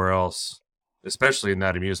anywhere else, especially in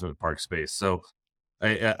that amusement park space. So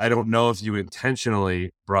I don't know if you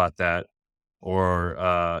intentionally brought that or,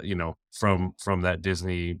 from that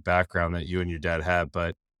Disney background that you and your dad had,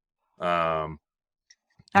 but that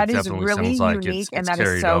is really unique and that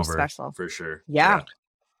is so special. For sure. Yeah.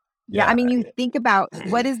 I mean, you think about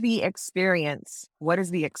what is the experience? What is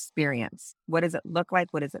the experience? What does it look like?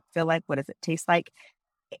 What does it feel like? What does it taste like?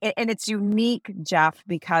 And it's unique, Jeff,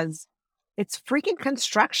 because it's freaking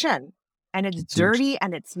construction and it's dirty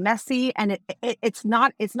and it's messy and it's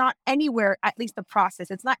not anywhere, at least the process,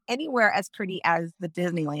 it's not anywhere as pretty as the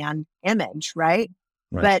Disneyland image, right?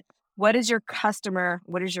 But what is your customer?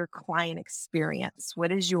 What is your client experience?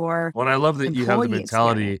 What is your I love that you have the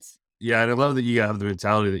mentality. Experience? Yeah, and I love that you have the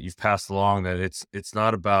mentality that you've passed along, that it's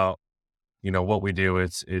not about, what we do.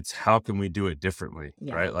 It's how can we do it differently,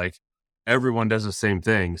 right? Like everyone does the same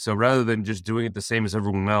thing. So rather than just doing it the same as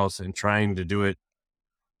everyone else and trying to do it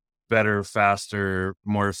better, faster,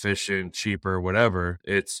 more efficient, cheaper, whatever,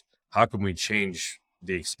 it's how can we change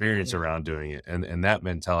the experience around doing it? And that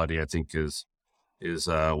mentality, I think, is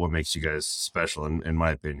what makes you guys special, in my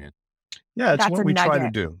opinion. Yeah, it's what we try to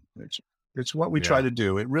do. It's what we try to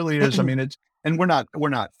do. It really is. I mean, and we're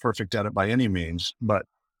not perfect at it by any means, but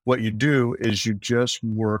what you do is you just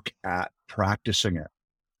work at practicing it.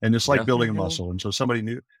 And it's like building a muscle. And so somebody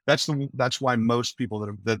new, that's why most people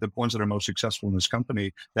the ones that are most successful in this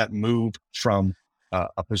company that move from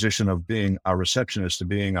a position of being our receptionist to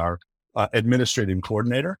being our administrative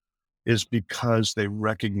coordinator is because they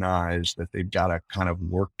recognize that they've got to kind of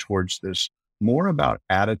work towards this more about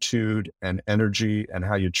attitude and energy and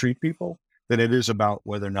how you treat people than it is about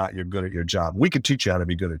whether or not you're good at your job. We could teach you how to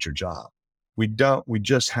be good at your job. We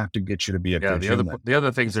just have to get you to be a good human. The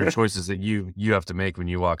other things are choices that you have to make when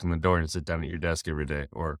you walk in the door and sit down at your desk every day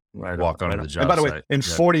or walk onto the job. And by the way, in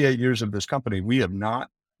 48 years of this company, we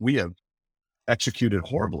have executed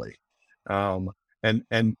horribly. And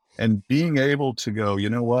being able to go,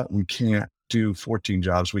 you know what, we can't do 14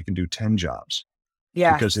 jobs, we can do 10 jobs.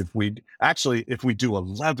 Yeah. Because if we do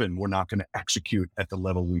 11, we're not going to execute at the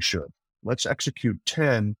level we should. Let's execute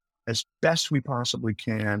 10 as best we possibly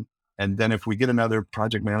can. And then if we get another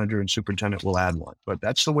project manager and superintendent, we'll add one. But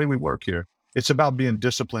that's the way we work here. It's about being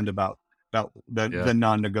disciplined about the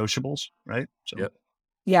non-negotiables, right? So,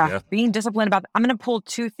 being disciplined about, I'm going to pull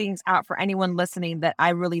two things out for anyone listening that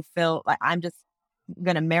I really feel like I'm just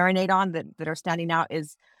going to marinate on that are standing out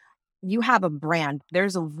is you have a brand.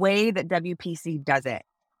 There's a way that WPC does it,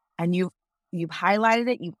 and you've highlighted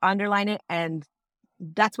it, you've underlined it, and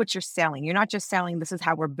that's what you're selling. You're not just selling, this is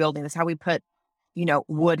how we're building, this is how we put,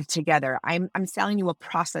 wood together. I'm selling you a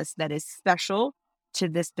process that is special to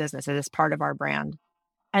this business. It is part of our brand.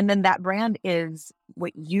 And then that brand is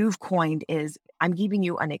what you've coined is I'm giving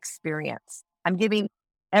you an experience. I'm giving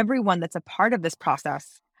everyone that's a part of this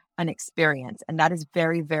process an experience. And that is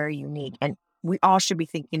very, very unique. And we all should be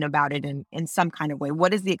thinking about it in some kind of way.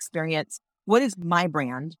 What is the experience? What is my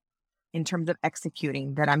brand in terms of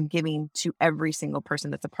executing that I'm giving to every single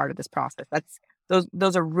person that's a part of this process?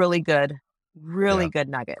 Those are really good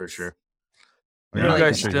nuggets. For sure. Are Yeah, you I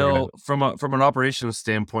guys think still, from an operations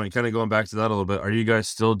standpoint, kind of going back to that a little bit, are you guys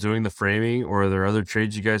still doing the framing, or are there other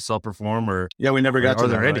trades you guys self-perform, or Yeah, we never got to are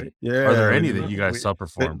there that, any? right? Yeah, Are there any that you guys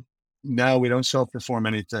self-perform? No, we don't self-perform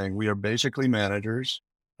anything. We are basically managers.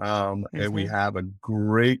 And we have a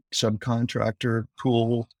great subcontractor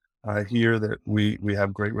pool here that we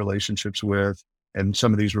have great relationships with. And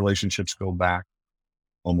some of these relationships go back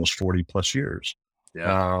almost 40 plus years.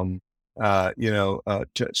 Yeah.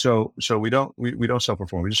 So we don't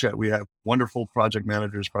self-perform. We have wonderful project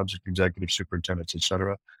managers, project executives, superintendents, et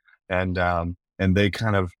cetera. And they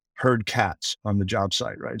kind of herd cats on the job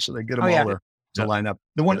site, right? So they get them all to line up.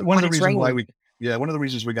 One of the reasons why one of the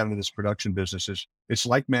reasons we got into this production business is it's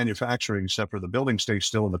like manufacturing, except for the building stays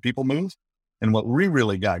still and the people move. And what we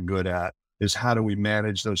really got good at is how do we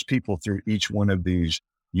manage those people through each one of these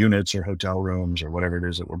units or hotel rooms or whatever it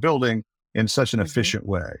is that we're building in such an efficient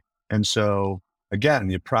way. And so again,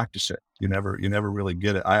 you practice it. You never really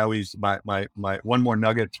get it. I always, my one more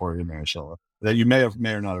nugget for you, Maricela, that you may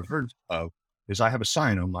or not have heard of is I have a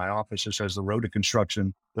sign on my office that says the road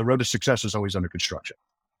to success is always under construction.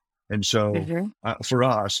 And so for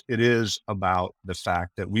us, it is about the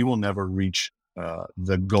fact that we will never reach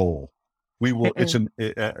the goal. We will, Simon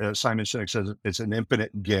Sinek says it's an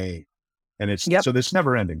infinite game. And it's so it's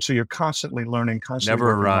never ending. So you're constantly learning, constantly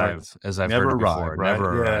never arrive, as I've heard before. Right?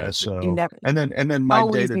 Never arrive. Yeah. So and then my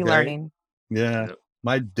day to day. Yeah. Yep.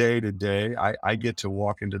 My day to day, I get to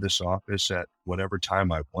walk into this office at whatever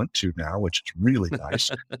time I want to now, which is really nice.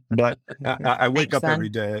 But I wake up every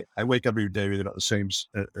day. I wake up every day at the same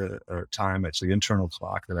time. It's the internal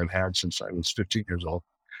clock that I've had since I was 15 years old.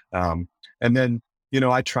 And then,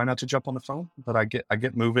 I try not to jump on the phone, but I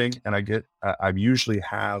get moving, and I usually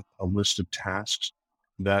have a list of tasks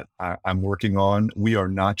that I'm working on. We are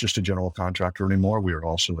not just a general contractor anymore. We are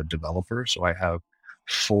also a developer. So I have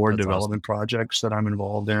 4 development projects that I'm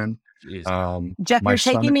involved in. Jeff, you're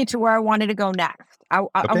taking me to where I wanted to go next. I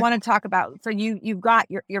want to talk about, so you've got,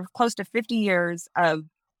 you're close to 50 years of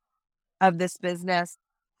this business.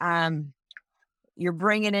 You're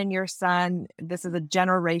bringing in your son. This is a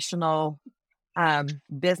generational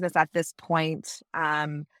business at this point.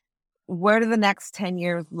 Where do the next 10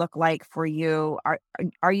 years look like for you?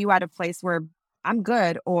 Are you at a place where I'm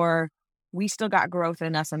good, or we still got growth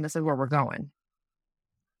in us and this is where we're going?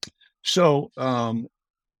 So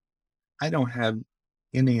I don't have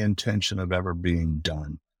any intention of ever being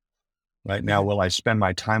done. Right now, will I spend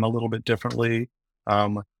my time a little bit differently?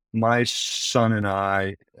 My son and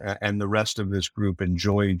I and the rest of this group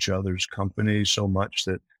enjoy each other's company so much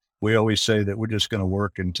that we always say that we're just going to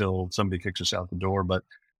work until somebody kicks us out the door. But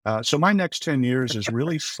so my next 10 years is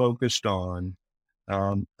really focused on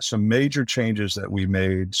some major changes that we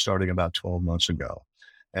made starting about 12 months ago.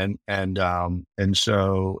 And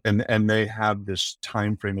so they have this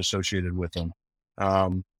time frame associated with them.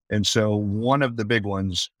 And so one of the big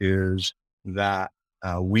ones is that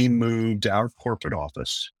we moved our corporate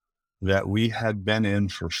office that we had been in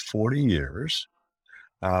for 40 years.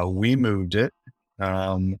 We moved it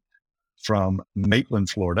from Maitland,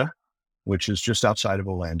 Florida, which is just outside of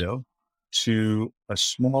Orlando, to a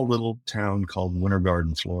small little town called Winter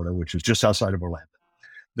Garden, Florida, which is just outside of Orlando.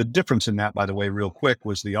 The difference in that, by the way, real quick,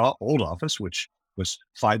 was the old office, which was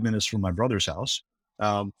 5 minutes from my brother's house.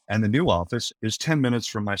 And the new office is 10 minutes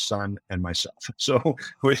from my son and myself. So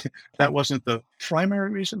that wasn't the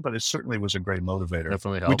primary reason, but it certainly was a great motivator.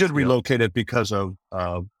 Definitely helped. We did relocate it because of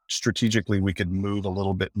strategically, we could move a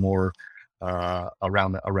little bit more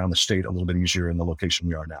around the state a little bit easier in the location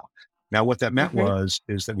we are now. Now, what that meant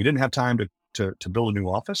is that we didn't have time to build a new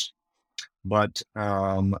office. But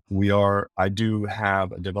I do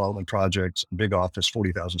have a development project, big office,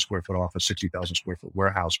 40,000 square foot office, 60,000 square foot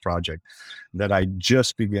warehouse project that I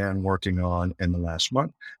just began working on in the last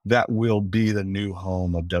month. That will be the new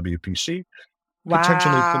home of WPC,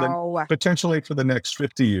 potentially for the next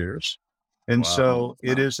 50 years. And so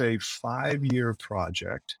it is a 5-year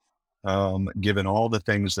project, given all the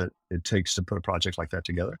things that it takes to put a project like that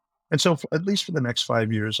together. And so at least for the next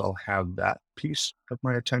 5 years, I'll have that piece of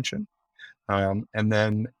my attention. And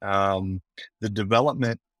then the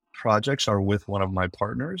development projects are with one of my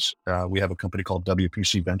partners. We have a company called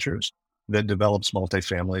WPC Ventures that develops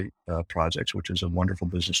multifamily projects, which is a wonderful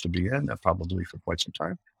business to be in, probably for quite some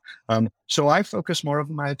time. So I focus more of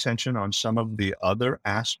my attention on some of the other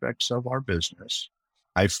aspects of our business.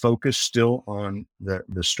 I focus still on the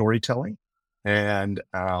storytelling, and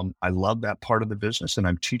I love that part of the business, and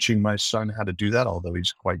I'm teaching my son how to do that, although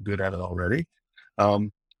he's quite good at it already.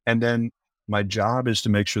 And then my job is to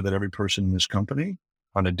make sure that every person in this company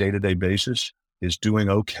on a day-to-day basis is doing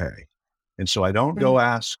okay. And so I don't go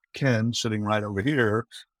ask Ken sitting right over here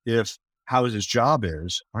how his job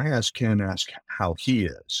is. I ask Ken how he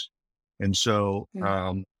is. And so,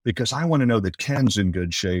 because I want to know that Ken's in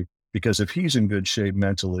good shape, because if he's in good shape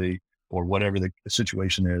mentally or whatever the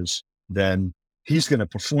situation is, then he's going to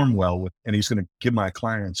perform well and he's going to give my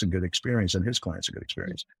clients a good experience and his clients a good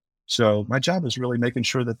experience. So my job is really making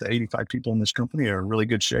sure that the 85 people in this company are in really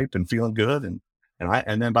good shape and feeling good. And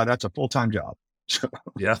then that's a full-time job.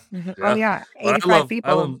 Yeah. Oh yeah. 85 people.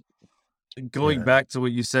 I love going back to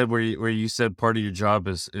what you said, where you said part of your job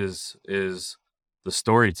is the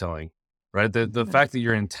storytelling, right? The fact that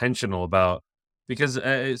you're intentional about, because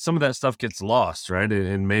some of that stuff gets lost, right?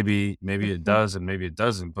 And maybe it does and maybe it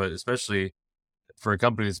doesn't, but especially for a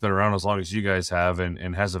company that's been around as long as you guys have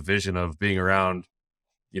and has a vision of being around,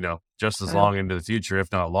 just as long into the future,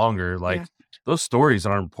 if not longer, those stories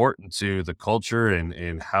are important to the culture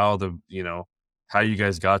and how how you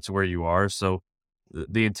guys got to where you are. So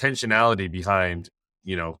the intentionality behind,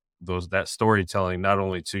 that storytelling, not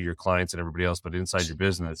only to your clients and everybody else, but inside your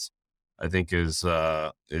business, I think is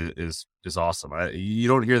awesome. You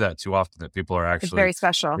don't hear that too often, that people are actually it's very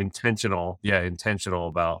special, intentional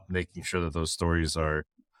about making sure that those stories are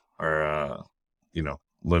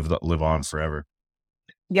live on forever.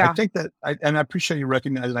 Yeah. I think that, and I appreciate you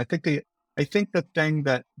recognizing, I think the thing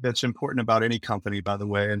that's important about any company, by the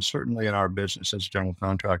way, and certainly in our business as general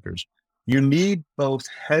contractors, you need both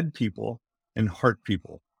head people and heart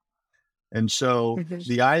people. And so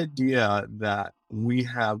the idea that we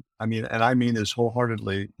have, and I mean this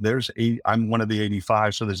wholeheartedly, I'm one of the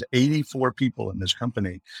 85. So there's 84 people in this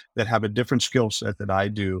company that have a different skill set that I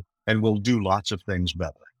do and will do lots of things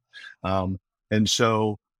better. And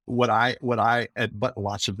so but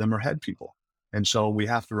lots of them are head people. And so we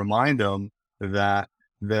have to remind them that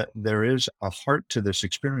there is a heart to this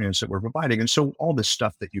experience that we're providing. And so all this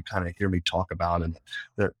stuff that you kind of hear me talk about and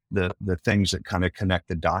the things that kind of connect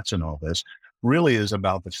the dots and all this really is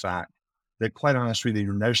about the fact that, quite honestly,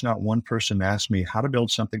 there's not one person asked me how to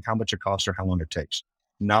build something, how much it costs, or how long it takes.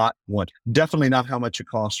 Not one. Definitely not how much it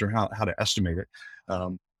costs or how to estimate it.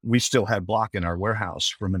 We still had block in our warehouse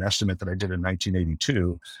from an estimate that I did in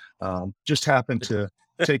 1982. Just happened to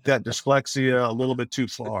take that dyslexia a little bit too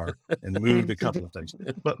far and moved a couple of things.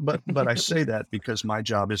 But I say that because my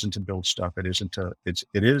job isn't to build stuff. It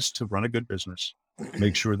is to run a good business,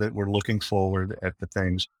 make sure that we're looking forward at the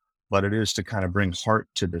things, but it is to kind of bring heart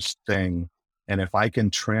to this thing. And if I can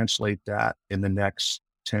translate that in the next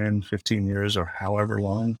 10, 15 years or however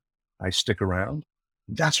long I stick around,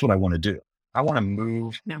 that's what I want to do. I want to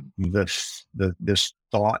move this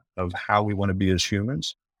thought of how we want to be as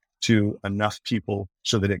humans to enough people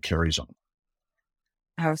so that it carries on.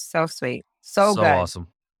 Oh, so sweet. So good. Awesome.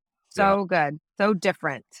 So good. So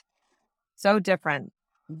different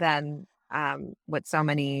than what so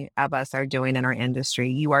many of us are doing in our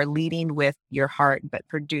industry. You are leading with your heart, but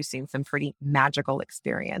producing some pretty magical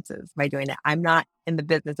experiences by doing it. I'm not in the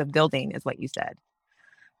business of building, is what you said.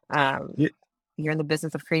 You're in the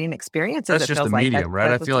business of creating experiences. That's just the medium, right?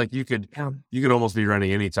 I feel like you could almost be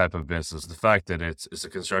running any type of business. The fact that it's a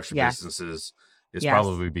construction business is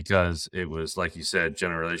probably because it was, like you said,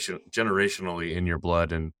 generationally in your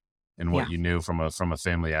blood and what you knew from a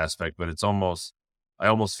family aspect. But I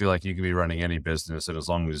almost feel like you could be running any business, and as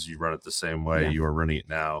long as you run it the same way you are running it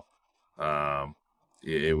now,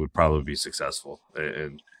 it would probably be successful.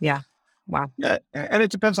 Wow. Yeah, and it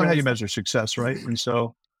depends on how you measure success, right? And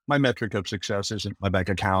so my metric of success isn't my bank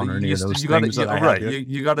account or any of those things that I have. Right.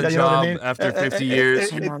 You got a job after 50 years,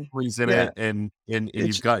 families in it, and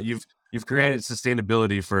you've created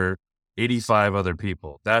sustainability for 85 other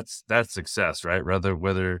people. That's success, right?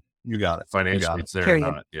 Whether you got it financially it's there Period.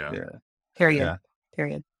 or not.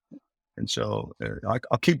 Period. And so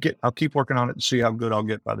I'll keep working on it and see how good I'll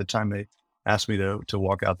get by the time they ask me to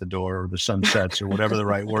walk out the door, or the sun sets, or whatever the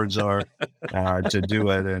right words are to do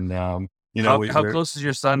it. And how close is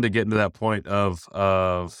your son to getting to that point of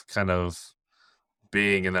kind of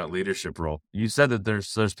being in that leadership role? You said that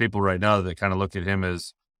there's people right now that kind of look at him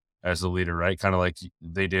as a leader, right? Kind of like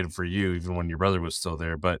they did for you, even when your brother was still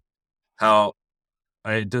there. But how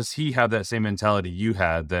does he have that same mentality you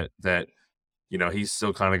had that he's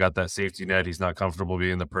still kind of got that safety net. He's not comfortable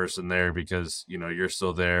being the person there because, you're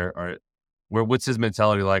still there. Or what's his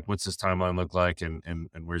mentality like? What's his timeline look like? And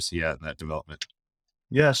where's he at in that development?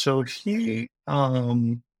 Yeah. So he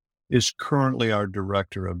is currently our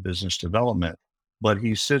director of business development, but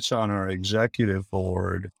he sits on our executive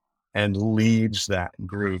board and leads that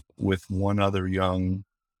group with one other young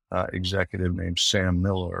executive named Sam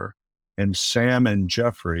Miller. And Sam and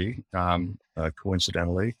Jeffrey,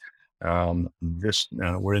 coincidentally,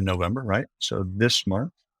 we're in November, right? So this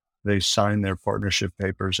month they sign their partnership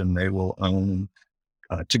papers and they will own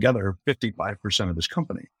together 55% of this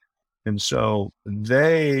company. And so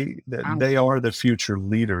they are the future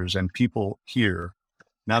leaders, and people here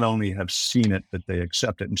not only have seen it, but they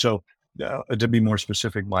accept it. And so to be more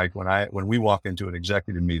specific, Mike, when we walk into an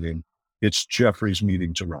executive meeting, it's Jeffrey's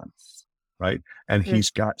meeting to run, right? And he's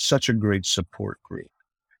got such a great support group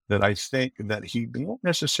that I think that he won't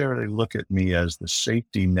necessarily look at me as the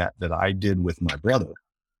safety net that I did with my brother,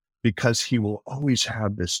 because he will always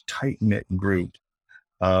have this tight knit group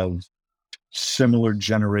of similar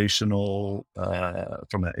generational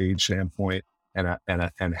from an age standpoint,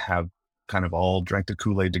 and have kind of all drank the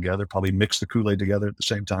Kool-Aid together, probably mixed the Kool-Aid together at the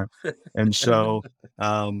same time. And so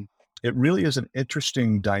it really is an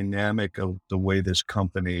interesting dynamic of the way this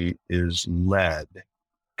company is led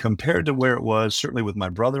compared to where it was certainly with my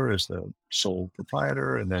brother as the sole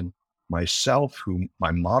proprietor, and then myself, who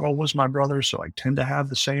my model was my brother. So I tend to have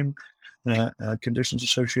the same conditions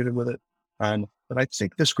associated with it. But I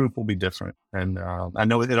think this group will be different. And I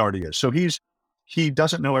know it already is. So he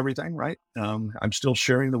doesn't know everything, right? I'm still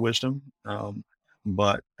sharing the wisdom.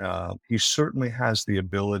 But he certainly has the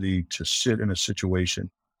ability to sit in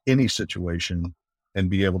any situation, and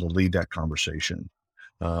be able to lead that conversation.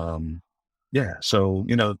 Yeah. So,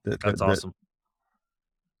 that's awesome.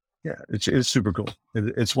 Yeah. It's super cool.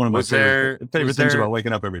 It's one of my favorite things about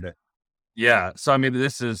waking up every day. Yeah. So,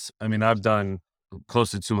 I've done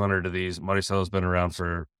close to 200 of these. Maricelo's been around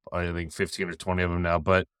for, I think, 15 or 20 of them now,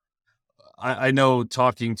 but I know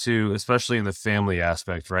talking to, especially in the family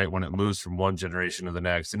aspect, right, when it moves from one generation to the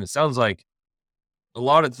next, and it sounds like a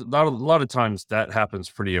lot of times that happens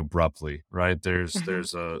pretty abruptly, right? There's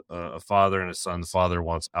a father and a son. The father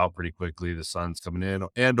wants out pretty quickly. The son's coming in,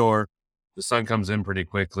 or the son comes in pretty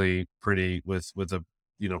quickly, with a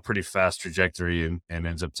pretty fast trajectory, and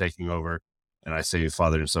ends up taking over. And I say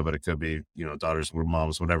father and son, but it could be daughters or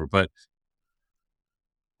moms, whatever. But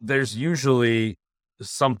there's usually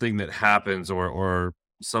something that happens, or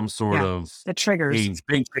some sort of the triggers,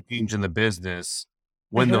 big change in the business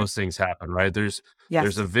when those things happen, right? There's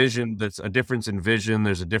a vision, that's a difference in vision.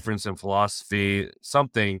 There's a difference in philosophy,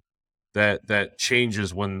 something that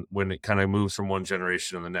changes when it kind of moves from one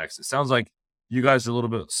generation to the next. It sounds like you guys are a little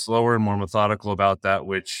bit slower and more methodical about that,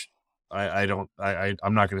 which I'm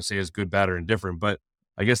not going to say is good, bad, or indifferent, but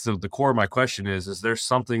I guess the core of my question is there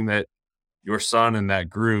something that your son and that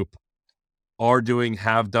group are doing,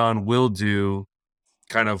 have done, will do,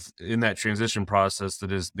 kind of in that transition process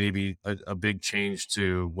that is maybe a big change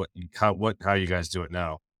to how you guys do it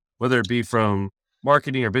now, whether it be from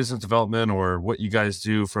marketing or business development, or what you guys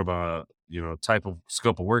do from a type of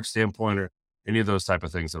scope of work standpoint, or any of those type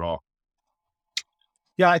of things at all?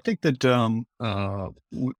 Yeah, I think that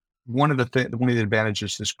one of the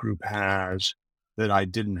advantages this group has that I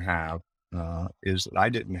didn't have is that I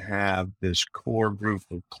didn't have this core group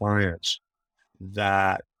of clients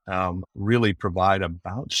that really provide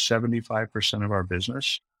about 75% of our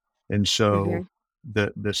business. And so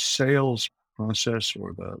the sales process,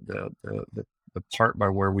 or the part by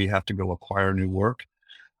where we have to go acquire new work,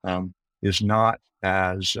 is not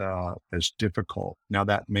as difficult. Now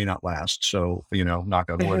that may not last. So, knock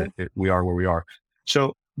on wood, we are where we are.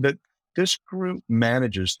 So this group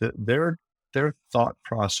manages their thought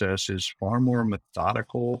process is far more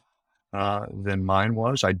methodical than mine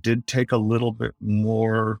was. I did take a little bit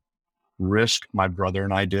more risk. My brother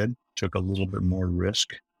and I took a little bit more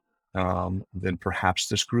risk than perhaps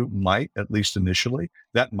this group might, at least initially.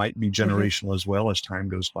 That might be generational as well as time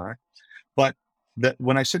goes by. But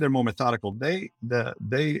when I say they're more methodical, they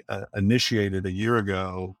initiated a year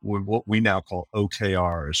ago with what we now call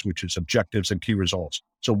OKRs, which is objectives and key results.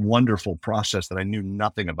 It's a wonderful process that I knew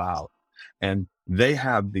nothing about. And they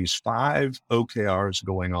have these 5 OKRs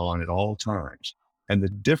going on at all times. And the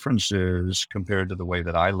difference is, compared to the way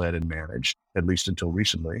that I led and managed, at least until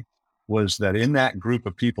recently, was that in that group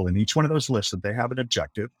of people, in each one of those lists, that they have an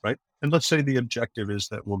objective, right? And let's say the objective is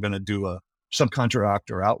that we're going to do a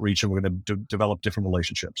subcontract or outreach, and we're going to develop different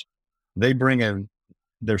relationships. They bring in,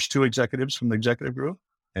 there's 2 executives from the executive group.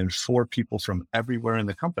 and 4 people from everywhere in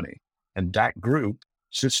the company. And that group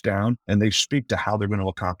sits down and they speak to how they're going to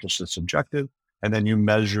accomplish this objective. And then you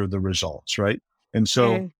measure the results, right? And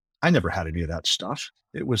so I never had any of that stuff.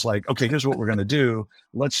 It was like, okay, here's what we're going to do.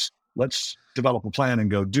 Let's develop a plan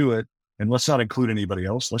and go do it. And let's not include anybody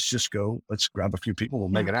else. Let's just go, let's grab a few people. We'll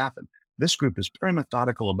make it happen. This group is very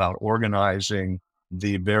methodical about organizing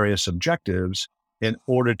the various objectives in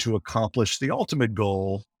order to accomplish the ultimate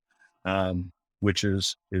goal, which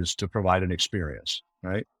is to provide an experience,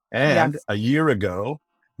 right? And a year ago,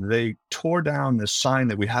 they tore down this sign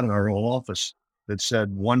that we had in our old office that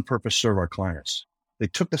said, "One purpose, serve our clients." They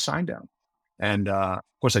took the sign down. And of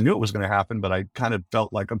course, I knew it was going to happen, but I kind of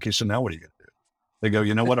felt like, okay, so now what are you going to do? They go,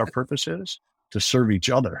 you know what our purpose is? To serve each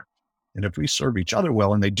other. And if we serve each other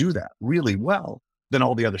well, and they do that really well, then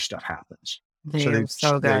all the other stuff happens.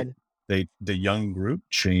 So good. The young group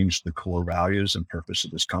changed the core values and purpose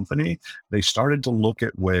of this company. They started to look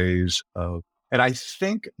at ways of, and I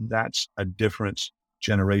think that's a difference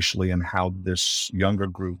generationally in how this younger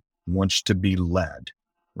group wants to be led,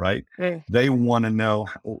 right? They want to know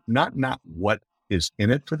not what is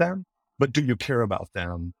in it for them, but do you care about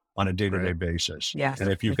them on a day-to-day basis? Yes,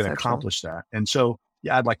 and if you can accomplish that. And so,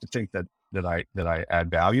 yeah, I'd like to think that I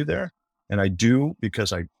add value there. And I do,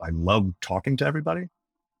 because I love talking to everybody,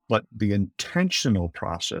 but the intentional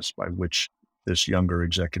process by which this younger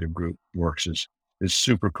executive group works is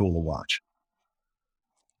super cool to watch.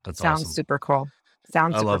 That's Sounds awesome. Super cool.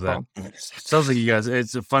 Sounds I super love cool. that. Sounds like you guys,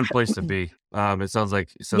 it's a fun place to be. It sounds like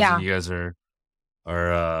you guys are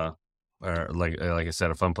like I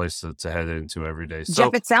said, a fun place to head into every day. So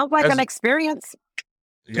Jeff, it sounds like an experience.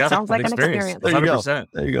 Yeah, it sounds like an experience. There you 100%. go.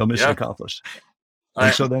 There you go. Mission accomplished.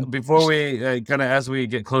 So then, before we as we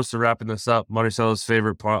get close to wrapping this up, Maricela's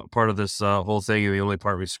favorite part of this whole thing, and the only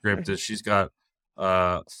part we script, is she's got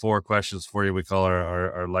 4 questions for you. We call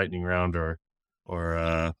our lightning round or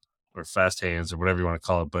fast hands or whatever you want to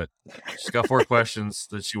call it. But she's got 4 questions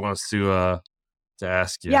that she wants to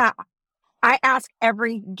ask you. Yeah. I ask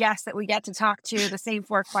every guest that we get to talk to the same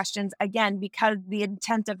 4 questions, again, because the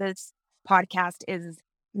intent of this podcast is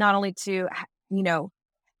not only to,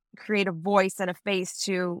 create a voice and a face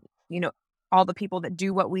to, all the people that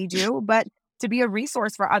do what we do, but to be a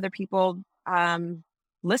resource for other people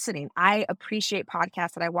listening. I appreciate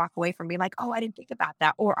podcasts that I walk away from being like, oh, I didn't think about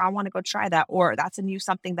that, or I want to go try that, or that's a new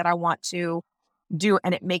something that I want to do.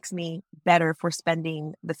 And it makes me better for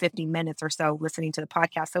spending the 50 minutes or so listening to the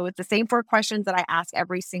podcast. So it's the same 4 questions that I ask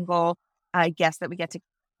every single guest that we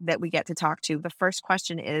get to talk to. The first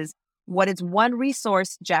question is, what is one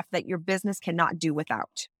resource, Jeff, that your business cannot do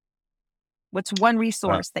without? What's one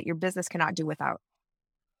resource that your business cannot do without?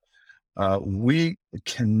 We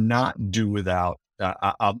cannot do without.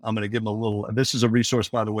 I'm going to give him a little. This is a resource,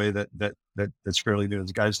 by the way, that's fairly new.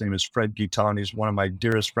 The guy's name is Fred Guiton. He's one of my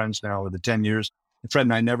dearest friends now over the 10 years. Fred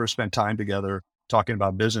and I never spent time together talking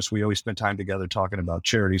about business. We always spent time together talking about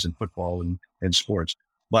charities and football and sports.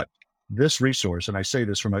 But this resource, and I say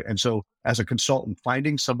this and so as a consultant,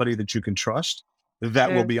 finding somebody that you can trust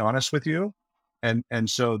that will be honest with you. And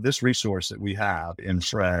so this resource that we have in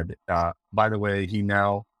Fred, by the way, he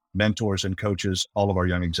now mentors and coaches all of our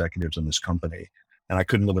young executives in this company. And I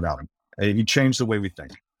couldn't live without him. He changed the way we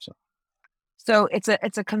think. So it's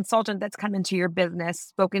a consultant that's come into your business,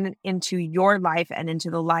 spoken into your life and into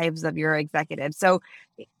the lives of your executives. So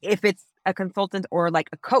if it's a consultant or like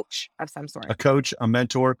a coach of some sort, a coach, a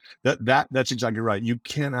mentor, that's exactly right. You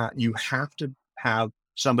have to have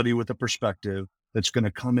somebody with a perspective that's going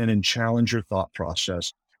to come in and challenge your thought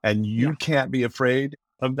process. And you can't be afraid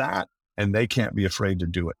of that, and they can't be afraid to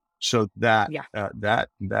do it. So that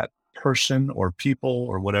person or people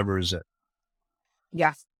or whatever is it.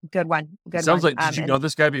 Yes. Good one. Good Sounds one. like, did you know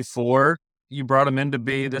this guy before you brought him in to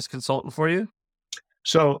be this consultant for you?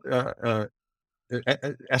 So,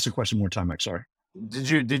 ask the question more time, Mike. Sorry.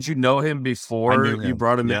 Did you know him before you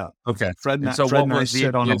brought him in? Okay. Fred and I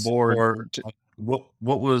sit on a board. What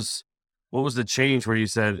was the change where you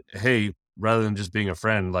said, hey, rather than just being a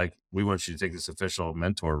friend, like, we want you to take this official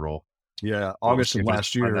mentor role? Yeah. August of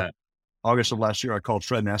last year, I called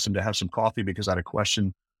Fred and asked him to have some coffee because I had a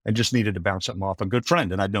question and just needed to bounce something off a good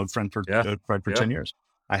friend. And I'd known Fred for 10 years.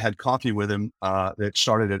 I had coffee with him that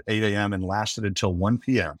started at 8 a.m. and lasted until 1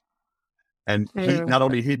 p.m. And he not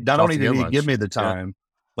only did he give me the time,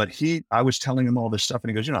 but I was telling him all this stuff, and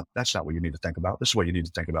he goes, that's not what you need to think about. This is what you need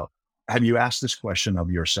to think about. Have you asked this question of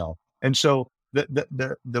yourself? And so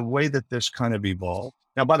the way that this kind of evolved.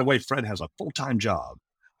 Now, by the way, Fred has a full-time job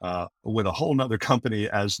with a whole nother company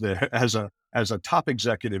as a top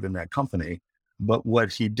executive in that company. But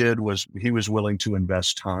what he did was he was willing to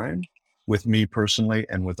invest time with me personally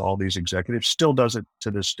and with all these executives, still does it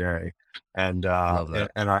to this day. And, Love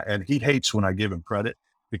that. and he hates when I give him credit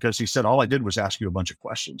because he said, all I did was ask you a bunch of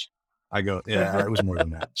questions. I go, yeah, it was more than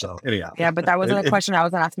that. So anyhow. Yeah, but that wasn't a question I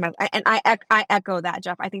was asking. And I echo that,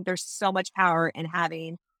 Jeff. I think there's so much power in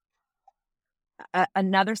having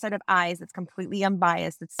another set of eyes that's completely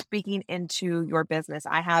unbiased, that's speaking into your business.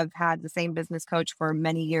 I have had the same business coach for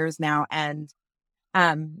many years now, and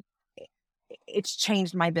it's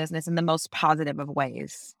changed my business in the most positive of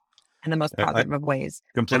ways.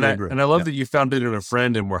 Completely agree. And I love that you found it in a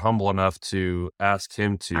friend and were humble enough to ask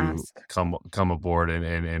him to come aboard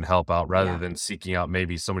and help out rather than seeking out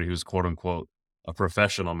maybe somebody who's quote unquote a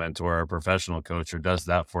professional mentor or a professional coach or does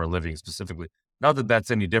that for a living specifically. Not that that's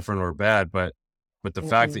any different or bad, but the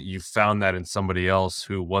fact that you found that in somebody else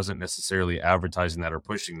who wasn't necessarily advertising that or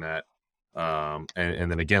pushing that. And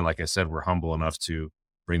then again, like I said, we're humble enough to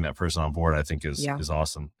bring that person on board, I think is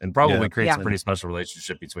awesome. And probably creates a pretty special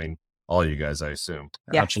relationship between all you guys, I assume.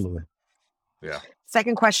 Yes. Absolutely. Yeah.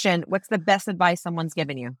 Second question, what's the best advice someone's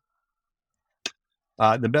given you?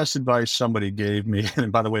 The best advice somebody gave me,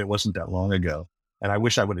 and by the way, it wasn't that long ago, and I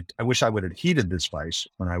wish I would have heeded this advice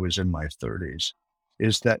when I was in my 30s,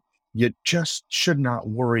 is that you just should not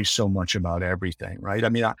worry so much about everything, right? I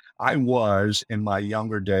mean, I was in my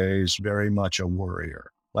younger days very much a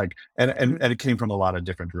worrier, like, and it came from a lot of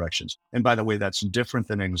different directions. And by the way, that's different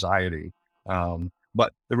than anxiety.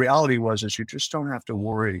 But the reality is you just don't have to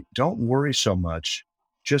worry. Don't worry so much.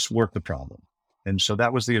 Just work the problem. And so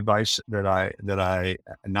that was the advice that I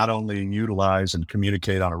not only utilize and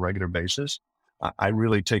communicate on a regular basis. I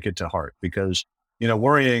really take it to heart because,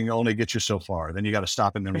 worrying only gets you so far. Then you got to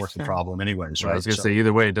stop and then work the problem anyways. Right. I was going to say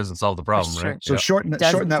either way, it doesn't solve the problem, right? So shorten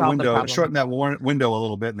that window a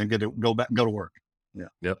little bit and then go to work. Yeah.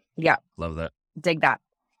 Yep. Yeah. Love that. Dig that.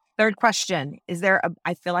 Third question.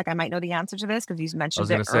 I feel like I might know the answer to this because you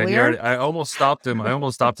mentioned it earlier. earlier. I almost stopped him.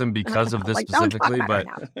 Because of this specifically, but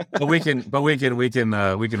we can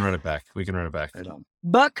run it back. We can run it back.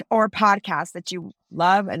 Book or podcast that you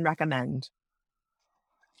love and recommend?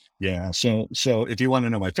 Yeah. So if you want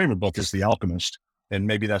to know, my favorite book is The Alchemist, and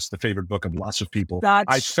maybe that's the favorite book of lots of people.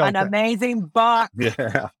 That's an amazing book.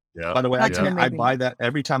 Yeah. Yeah. By the way, I buy that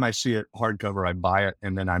every time I see it hardcover. I buy it,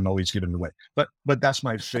 and then I'm always giving it away. But that's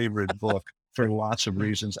my favorite book for lots of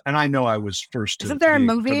reasons. And I know I was first. Isn't there a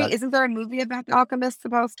movie? Isn't there a movie about The Alchemist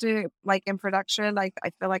supposed to in production? Like I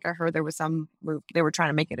feel like I heard there was some they were trying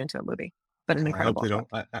to make it into a movie. But an incredible. I hope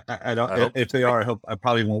they don't. I don't. If they are, I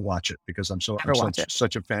probably won't watch it because I'm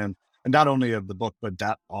such a fan, and not only of the book, but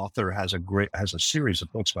that author has a series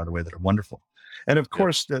of books, by the way, that are wonderful. And of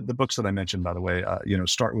course, the books that I mentioned, by the way,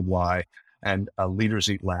 Start With Why and Leaders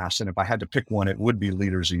Eat Last. And if I had to pick one, it would be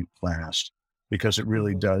Leaders Eat Last, because it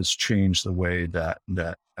really does change the way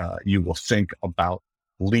that you will think about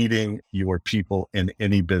leading your people in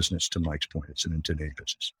any business. To Mike's point, it's an in-today's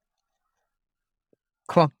business.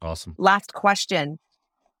 Cool. Awesome. Last question.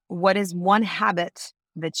 What is one habit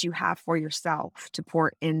that you have for yourself to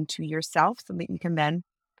pour into yourself so that you can then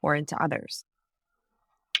pour into others?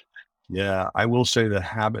 Yeah, I will say the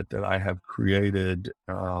habit that I have created,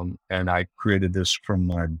 and I created this from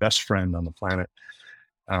my best friend on the planet.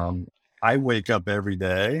 I wake up every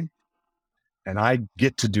day and I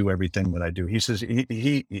get to do everything that I do. He says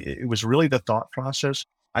it was really the thought process.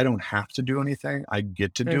 I don't have to do anything. I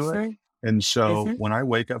get to do it. And so when I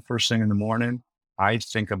wake up first thing in the morning, I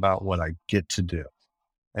think about what I get to do.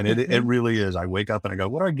 And it really is. I wake up and I go,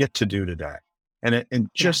 what do I get to do today? And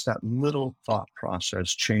just that little thought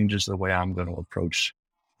process changes the way I'm going to approach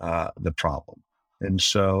the problem. And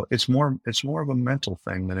so it's more of a mental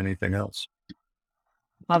thing than anything else.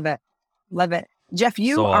 Love it. Love it. Jeff,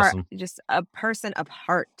 you are just a person of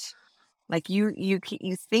heart. Like you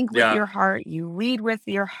think with your heart, you lead with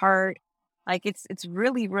your heart. Like it's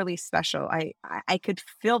really, really special. I could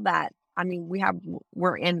feel that. I mean,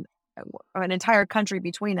 we're in an entire country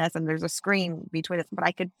between us and there's a screen between us, but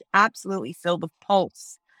I could absolutely feel the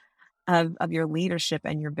pulse of your leadership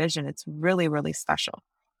and your vision. It's really, really special.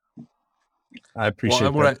 I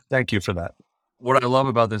appreciate that. Thank you for that. What I love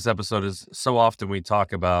about this episode is so often we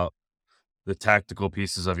talk about the tactical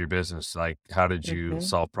pieces of your business. Like, how did you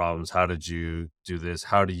solve problems? How did you do this?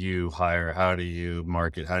 How do you hire? How do you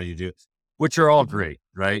market? How do you do it? Which are all great,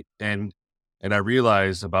 right? And I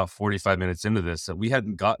realized about 45 minutes into this that we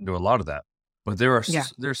hadn't gotten to a lot of that, but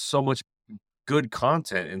there's so much good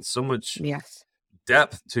content and so much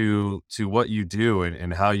depth to what you do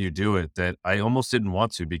and how you do it that I almost didn't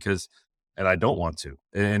want to and I don't want to.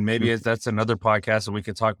 And maybe that's another podcast and we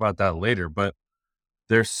can talk about that later, but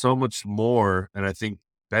there's so much more. And I think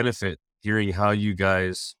benefit hearing how you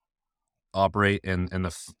guys operate and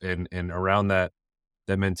around that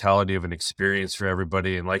mentality of an experience for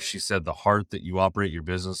everybody. And like she said, the heart that you operate your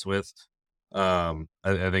business with. I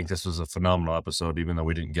think this was a phenomenal episode, even though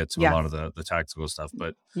we didn't get to a lot of the tactical stuff.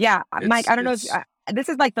 But yeah, Mike, I don't know if this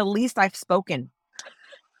is like the least I've spoken.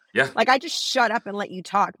 Yeah. Like I just shut up and let you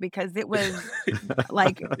talk because it was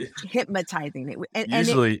like hypnotizing.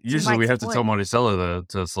 Usually we have to tell Maricela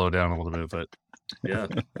to slow down a little bit, but yeah.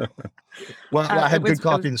 Well, I had good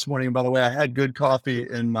coffee this morning. By the way, I had good coffee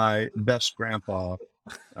in my best grandpa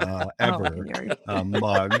ever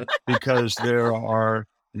mug, because there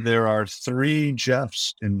are 3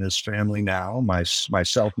 Jeffs in this family now.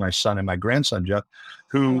 Myself, my son, and my grandson Jeff,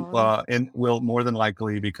 who will more than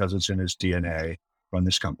likely, because it's in his DNA, run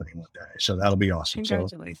this company one day. So that'll be awesome.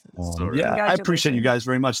 Congratulations. So, I appreciate you guys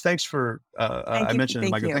very much. Thanks for I mentioned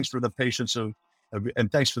it, Michael. Thanks for the patience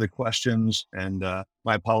and thanks for the questions. And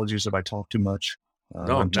my apologies if I talk too much.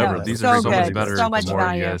 No, never. These are so much better. So much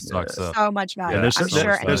value. So much value.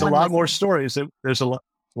 There's a lot more stories. There's a lot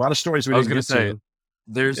of stories. I was going to say,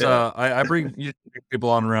 there's I bring people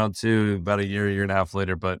on round 2 about a year and a half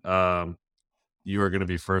later, but you are going to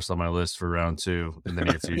be first on my list for round 2 in the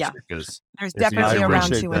near future, because there's definitely a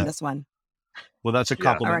round 2 in this one. Well, that's a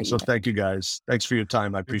compliment. Right. So thank you guys. Thanks for your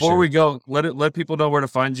time. I appreciate it. Before we go, let people know where to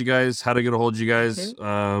find you guys, how to get a hold of you guys.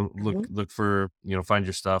 Look for, find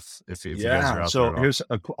your stuff if you guys are out there. So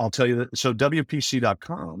I'll tell you that. So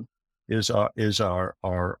WPC.com is our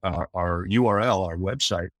URL, our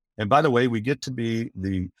website. And by the way, we get to be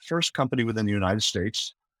the first company within the United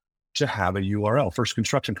States to have a URL, first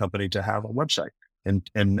construction company to have a website. And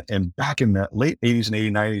back in the late 80s and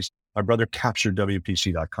 80s, 90s, my brother captured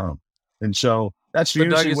WPC.com. And so that's the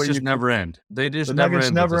nuggets where just never end. They just never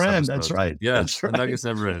end. Never end. That's right. Yeah, that's right. The nuggets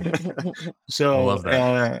never end. So I love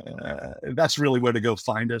that. That's really where to go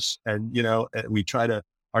find us. And we try to.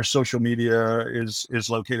 Our social media is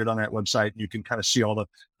located on that website. You can kind of see all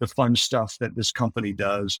the fun stuff that this company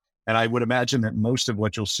does. And I would imagine that most of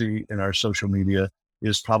what you'll see in our social media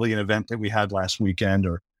is probably an event that we had last weekend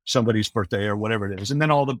or somebody's birthday or whatever it is. And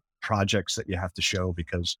then all the projects that you have to show,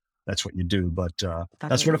 because that's what you do. But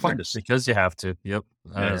that's where to find us. Because you have to. Yep.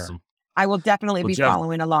 Awesome. I will definitely be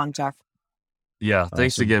following along, Jeff. Yeah.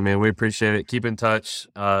 Thanks again, man. We appreciate it. Keep in touch.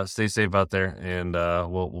 Stay safe out there, and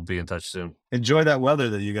we'll be in touch soon. Enjoy that weather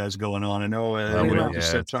that you guys going on. I know.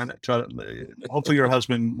 Try to. Hopefully, your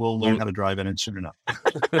husband will learn how to drive in it soon enough.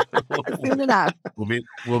 Soon enough.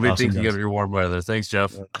 We'll be thinking of your warm weather. Thanks,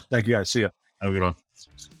 Jeff. Thank you, guys. See ya. Have a good one.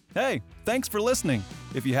 Hey, thanks for listening.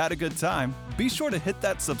 If you had a good time, be sure to hit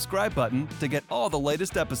that subscribe button to get all the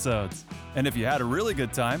latest episodes. And if you had a really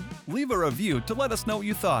good time, leave a review to let us know what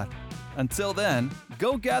you thought. Until then,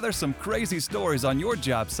 go gather some crazy stories on your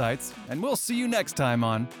job sites, and we'll see you next time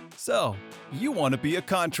on So You Want to Be a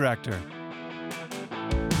Contractor.